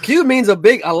 a cue means a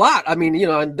lot. I mean,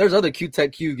 and there's other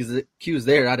Q-Tech cues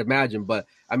there, I'd imagine, but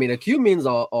I mean, a cue means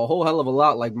a whole hell of a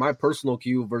lot, like my personal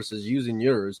cue versus using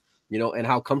yours, and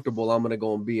how comfortable I'm going to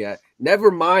go and be at.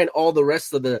 Never mind all the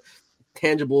rest of the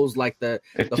tangibles like the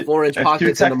 4-inch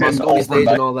pockets and the Mosconi stage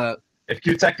and all that. If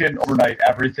Q-Tech didn't overnight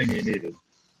everything he needed.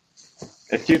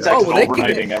 If Q-Tech's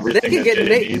overnighting everything they can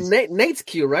that get Nate's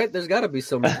cue, right? There's got to be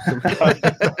some. I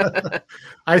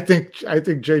think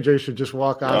JJ should just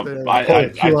walk out there.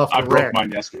 I broke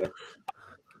mine yesterday.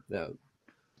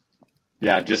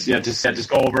 Yeah. Just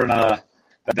go over and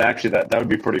that would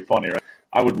be pretty funny, right?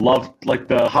 I would love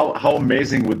how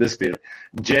amazing would this be?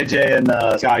 JJ and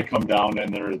Sky come down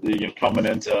and they're coming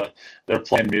into, they're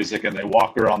playing music and they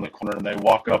walk around the corner and they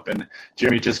walk up and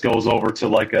Jimmy just goes over to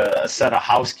like a set of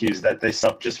house keys that they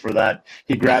set up just for that.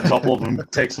 He grabs a couple of them,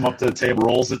 takes them up to the table,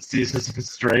 rolls it, sees it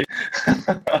straight.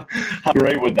 How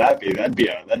great would that be? That'd be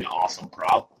an awesome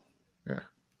prop.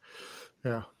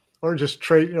 Yeah. Or just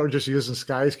just using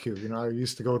Sky's cue. I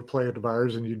used to go to play at the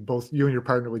bars and you and your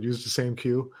partner would use the same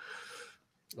cue.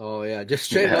 Oh yeah, just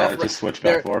straight off. Just switch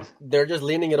back and forth. They're just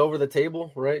leaning it over the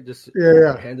table, right? Just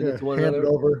handing it to one another.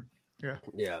 Over.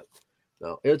 Yeah.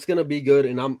 No, it's gonna be good,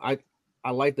 and I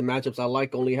like the matchups. I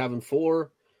like only having 4.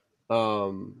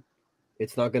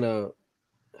 It's not gonna.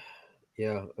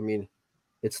 Yeah, I mean,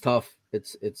 it's tough.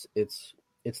 It's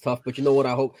tough, but you know what?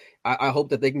 I hope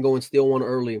that they can go and steal one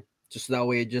early, just so that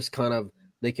way it just kind of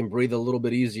they can breathe a little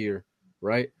bit easier,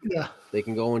 right? Yeah. They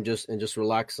can go and just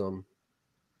relax some.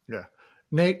 Yeah.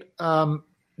 Nate,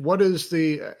 what is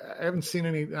I haven't seen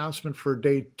any announcement for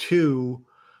day 2.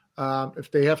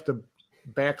 If they have to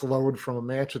backload from a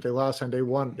match that they lost on day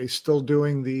 1, they still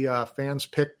doing the fans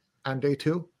pick on day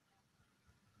 2?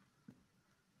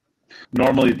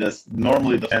 Normally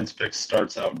the fans pick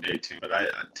starts out in day 2, but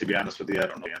to be honest with you, I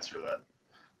don't know the answer to that.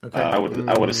 Okay.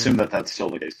 I would assume that that's still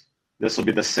the case. This will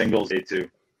be the singles day 2.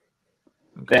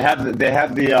 Okay. They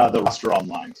have the roster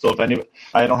online. So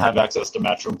I don't have access to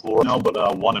Matchroom Pool now,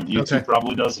 but one of you two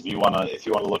probably does. If you wanna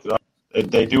look it up,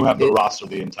 they do have the roster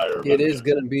the entire event.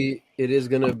 It is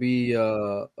gonna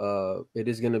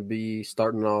be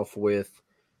starting off with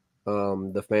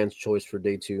the fans' choice for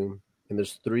day 2, and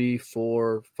there's 3,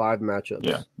 4, 5 matchups.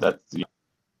 Yeah,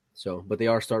 So, but they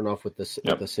are starting off with the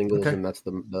singles, and that's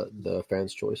the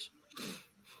fans' choice.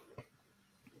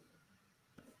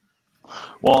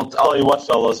 Well, I'll tell you what,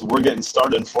 fellas, we're getting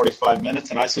started in 45 minutes,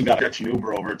 and I still got to catch an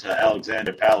Uber over to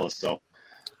Alexandria Palace. So,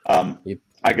 I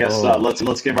guess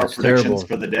let's give our predictions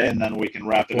for the day, and then we can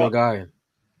wrap it up.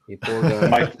 You poor guy.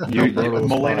 Mike, Mike,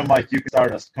 you can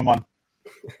start us. Come on.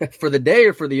 For the day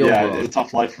or for the overall? Yeah, it's a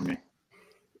tough life for me.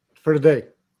 For the day.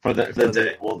 For the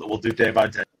day. We'll do day by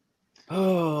day.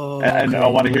 Oh. And I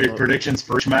want to hear your predictions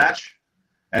for each match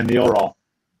and the overall.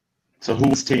 So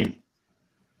who's team?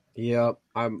 Yeah,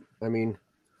 I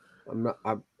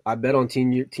bet on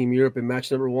Team Europe in match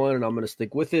number 1, and I'm going to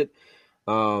stick with it.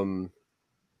 I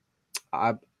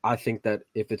think that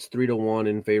if it's 3-1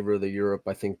 in favor of the Europe,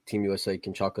 I think Team USA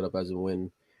can chalk it up as a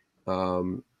win.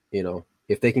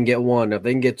 If they can get 1, if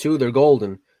they can get 2, they're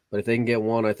golden. But if they can get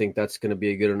 1, I think that's going to be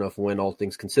a good enough win, all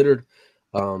things considered.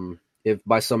 If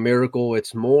by some miracle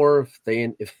it's more, if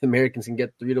the Americans can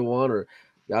get 3-1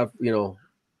 or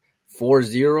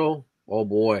 4-0. Oh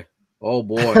boy.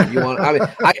 You want?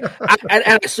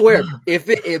 I swear, if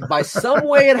by some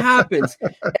way it happens,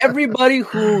 everybody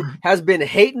who has been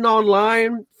hating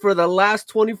online for the last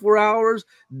 24 hours,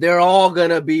 they're all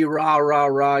gonna be rah rah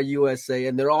rah USA,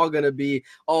 and they're all gonna be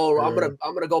I'm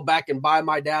gonna go back and buy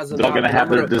my Dazzle. They're gonna have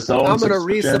their DAZN. I'm gonna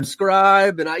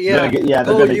resubscribe and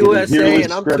go USA,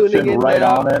 and I'm tuning in right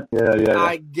now. on it. Yeah.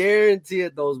 I guarantee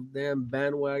it. Those damn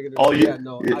bandwagoners. I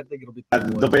think it'll be.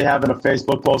 They'll be having a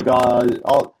Facebook post.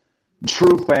 All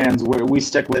true fans, we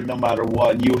stick with it no matter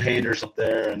what. You haters up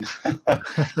there, and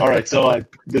all right. So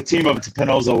the team of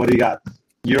Penozo, what do you got?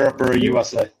 Europe or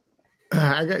USA?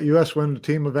 I got US win the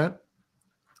team event.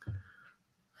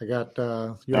 I got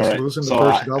US losing the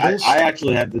first doubles. I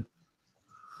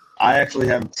actually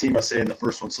have Team USA in the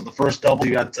first one. So the first double,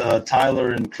 you got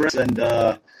Tyler and Chris, and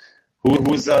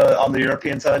who's on the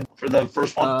European side for the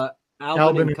first one?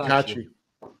 Albin and Kachi.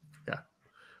 Yeah,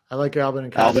 I like Albin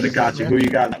and Kachi. Albin and Kachi. Who you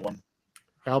got in that one?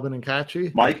 Albin and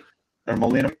Kachi. Mike or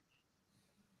Molina?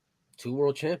 2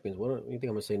 world champions. What you think I'm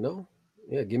gonna say? No.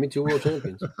 Yeah, give me 2 world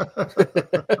champions.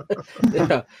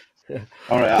 Yeah.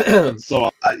 All right.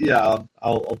 So I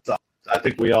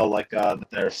think we all like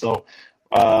there. So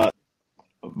Pinozo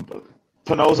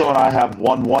and I have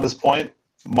 1-1 at this point.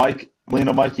 Mike,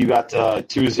 you got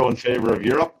 2-0 in favor of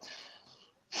Europe.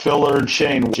 Filler and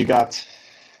Shane, what you got?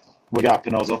 We got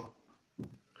Pinozo.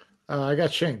 I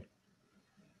got Shane.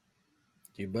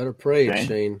 You better pray it,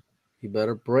 Shane. You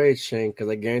better pray it, Shane, because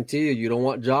I guarantee you don't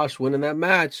want Josh winning that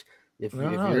match. If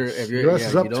you're US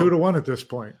is up 2-1 at this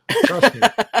point. Trust me.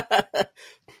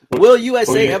 Will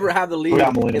USA ever have the lead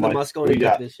in the Mosconi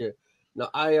Cup this year? No,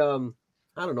 I don't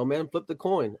know, man. Flip the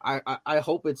coin. I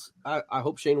hope I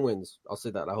hope Shane wins. I'll say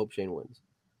that. I hope Shane wins.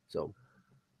 So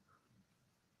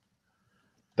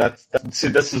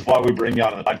this is why we bring you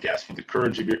on the podcast, for the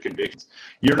courage of your convictions.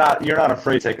 You're not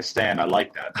afraid to take a stand. I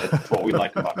like that. That's what we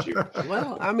like about you.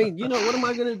 Well, I mean, what am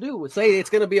I going to do? Say it's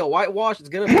going to be a whitewash. It's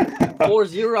going to be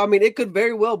 4-0. I mean, it could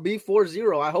very well be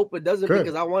 4-0. I hope it doesn't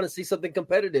because I want to see something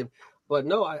competitive. But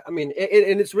no, I mean,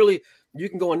 and it's really, you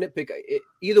can go and nitpick.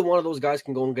 Either one of those guys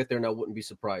can go and get there, and I wouldn't be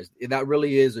surprised. That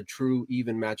really is a true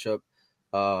even matchup.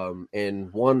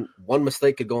 And one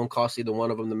mistake could go and cost either one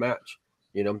of them the match.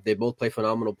 They both play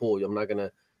phenomenal pool. I'm not going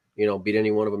to, beat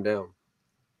any one of them down.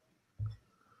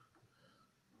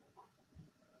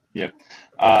 Yep.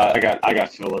 I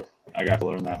got Filler. I got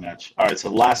Filler in that match. All right, so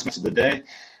last match of the day,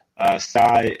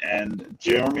 Sky and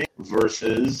Jeremy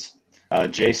versus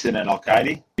Jason and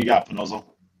Al-Qaidi. You got, Pinozo?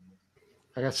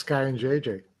 I got Sky and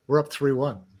JJ. We're up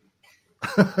 3-1.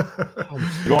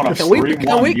 Going up can we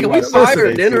buy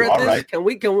her dinner at this? Right. Can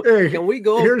we go and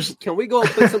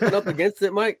put something up against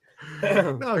it, Mike?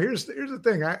 No, here's the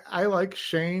thing. I like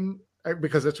Shane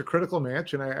because it's a critical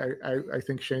match, and I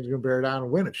think Shane's going to bear down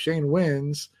and win. If Shane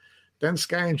wins, then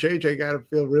Sky and JJ got to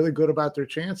feel really good about their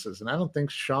chances. And I don't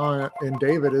think Sean and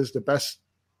David is the best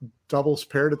doubles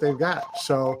pair that they've got.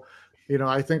 So,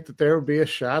 I think that there would be a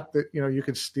shot that you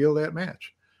could steal that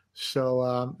match.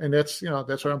 So, and that's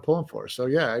what I'm pulling for. So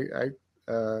yeah,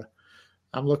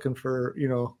 I'm looking for,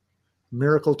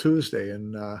 Miracle Tuesday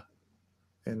in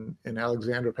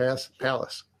Alexandra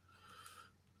Palace.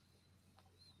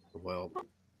 Well,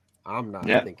 I'm not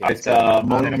thinking it's I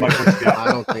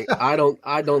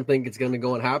don't think it's going to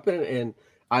go and happen. And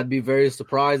I'd be very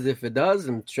surprised if it does.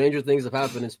 And stranger things have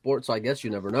happened in sports. So I guess you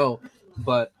never know,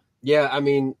 but yeah, I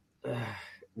mean, the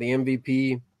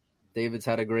MVP, David's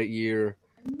had a great year.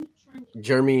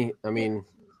 Jeremy, I mean,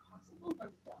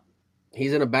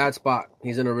 he's in a bad spot.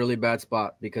 He's in a really bad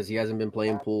spot because he hasn't been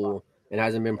playing pool and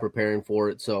hasn't been preparing for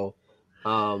it. So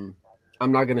I'm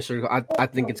not going to sugarcoat. I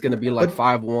think it's going to be like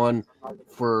 5-1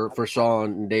 for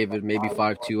Sean and David, maybe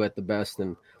 5-2 at the best.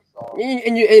 And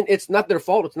it's not their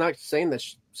fault. It's not saying that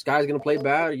Sky's going to play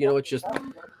bad. It's just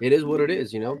it is what it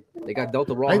is. They got dealt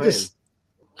the wrong hand.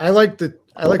 I like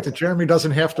that Jeremy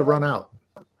doesn't have to run out.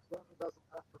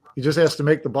 He just has to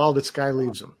make the ball that Sky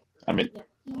leaves him. I mean,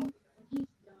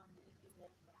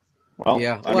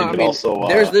 yeah. Also,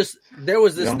 there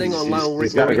was this thing online where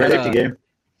he's got a great safety game.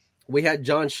 We had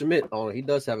John Schmidt on. He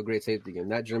does have a great safety game.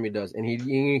 That Jeremy does, and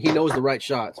he knows the right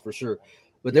shots for sure.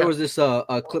 But there was this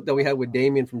a clip that we had with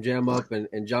Damien from Jam Up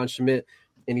and John Schmidt,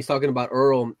 and he's talking about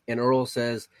Earl, and Earl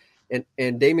says,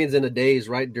 and Damien's in a daze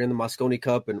right during the Mosconi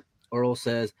Cup, and Earl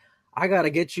says, I got to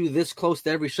get you this close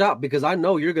to every shot because I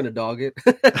know you're going to dog it.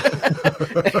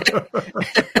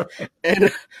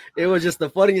 And it was just the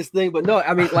funniest thing. But no,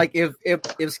 I mean, like if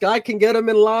Sky can get him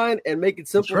in line and make it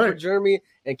simple for Jeremy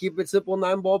and keep it simple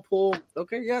 9-ball pool,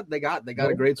 okay, yeah, they got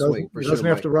a great swing for sure. He doesn't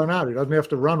have to run out. He doesn't have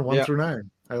to run 1 through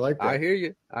 9. I like that. I hear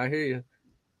you.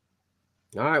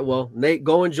 All right, well, Nate,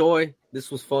 go enjoy. This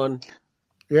was fun.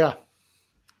 Yeah.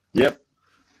 Yep.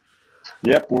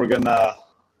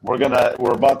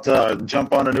 We're about to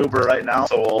jump on an Uber right now,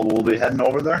 so we'll be heading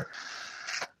over there.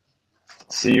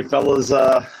 See you fellas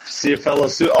soon.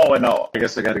 Oh, and no, I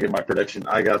guess I got to get my prediction.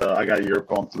 I got Europe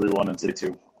going 3-1 and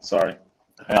 2. Sorry.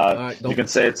 Right, you can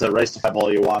say it's a race to 5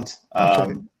 all you want.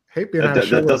 That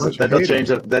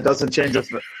doesn't change the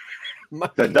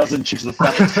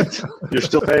fact that you're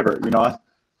still favored. I don't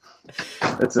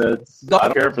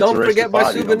care if it's a race forget to 5,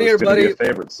 my souvenir, buddy. Be a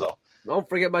favorite, so. Don't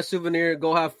forget my souvenir.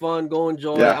 Go have fun. Go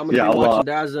enjoy. I'm going to be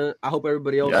watching Dazzin. I hope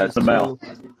everybody else is it's the mail.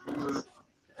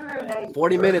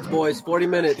 40 minutes, boys. 40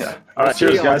 minutes. Yeah. All right,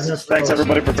 cheers, guys. Thanks,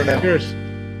 everybody, for tuning in. Cheers.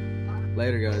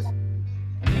 Later, guys.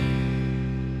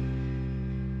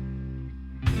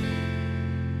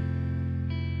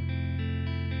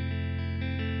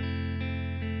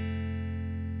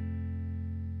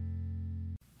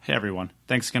 Hey, everyone.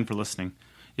 Thanks again for listening.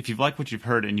 If you've liked what you've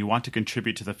heard and you want to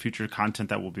contribute to the future content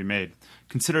that will be made,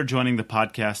 consider joining the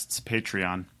podcast's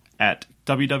Patreon at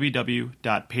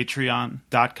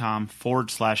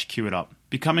www.patreon.com/QItUp.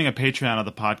 Becoming a Patreon of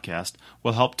the podcast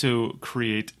will help to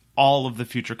create all of the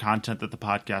future content that the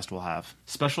podcast will have.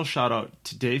 Special shout out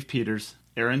to Dave Peters,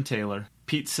 Aaron Taylor,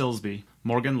 Pete Silsby,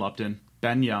 Morgan Lupton,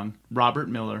 Ben Young, Robert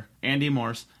Miller, Andy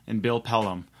Morse, and Bill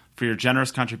Pelham for your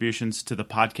generous contributions to the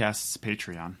podcast's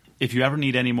Patreon. If you ever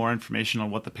need any more information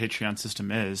on what the Patreon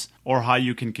system is, or how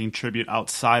you can contribute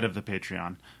outside of the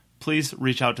Patreon, please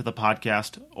reach out to the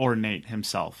podcast or Nate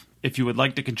himself. If you would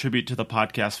like to contribute to the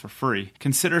podcast for free,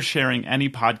 consider sharing any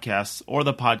podcasts or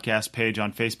the podcast page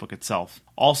on Facebook itself.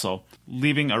 Also,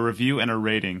 leaving a review and a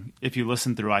rating if you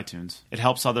listen through iTunes. It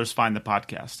helps others find the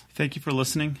podcast. Thank you for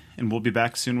listening, and we'll be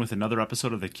back soon with another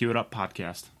episode of the Q It Up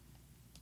podcast.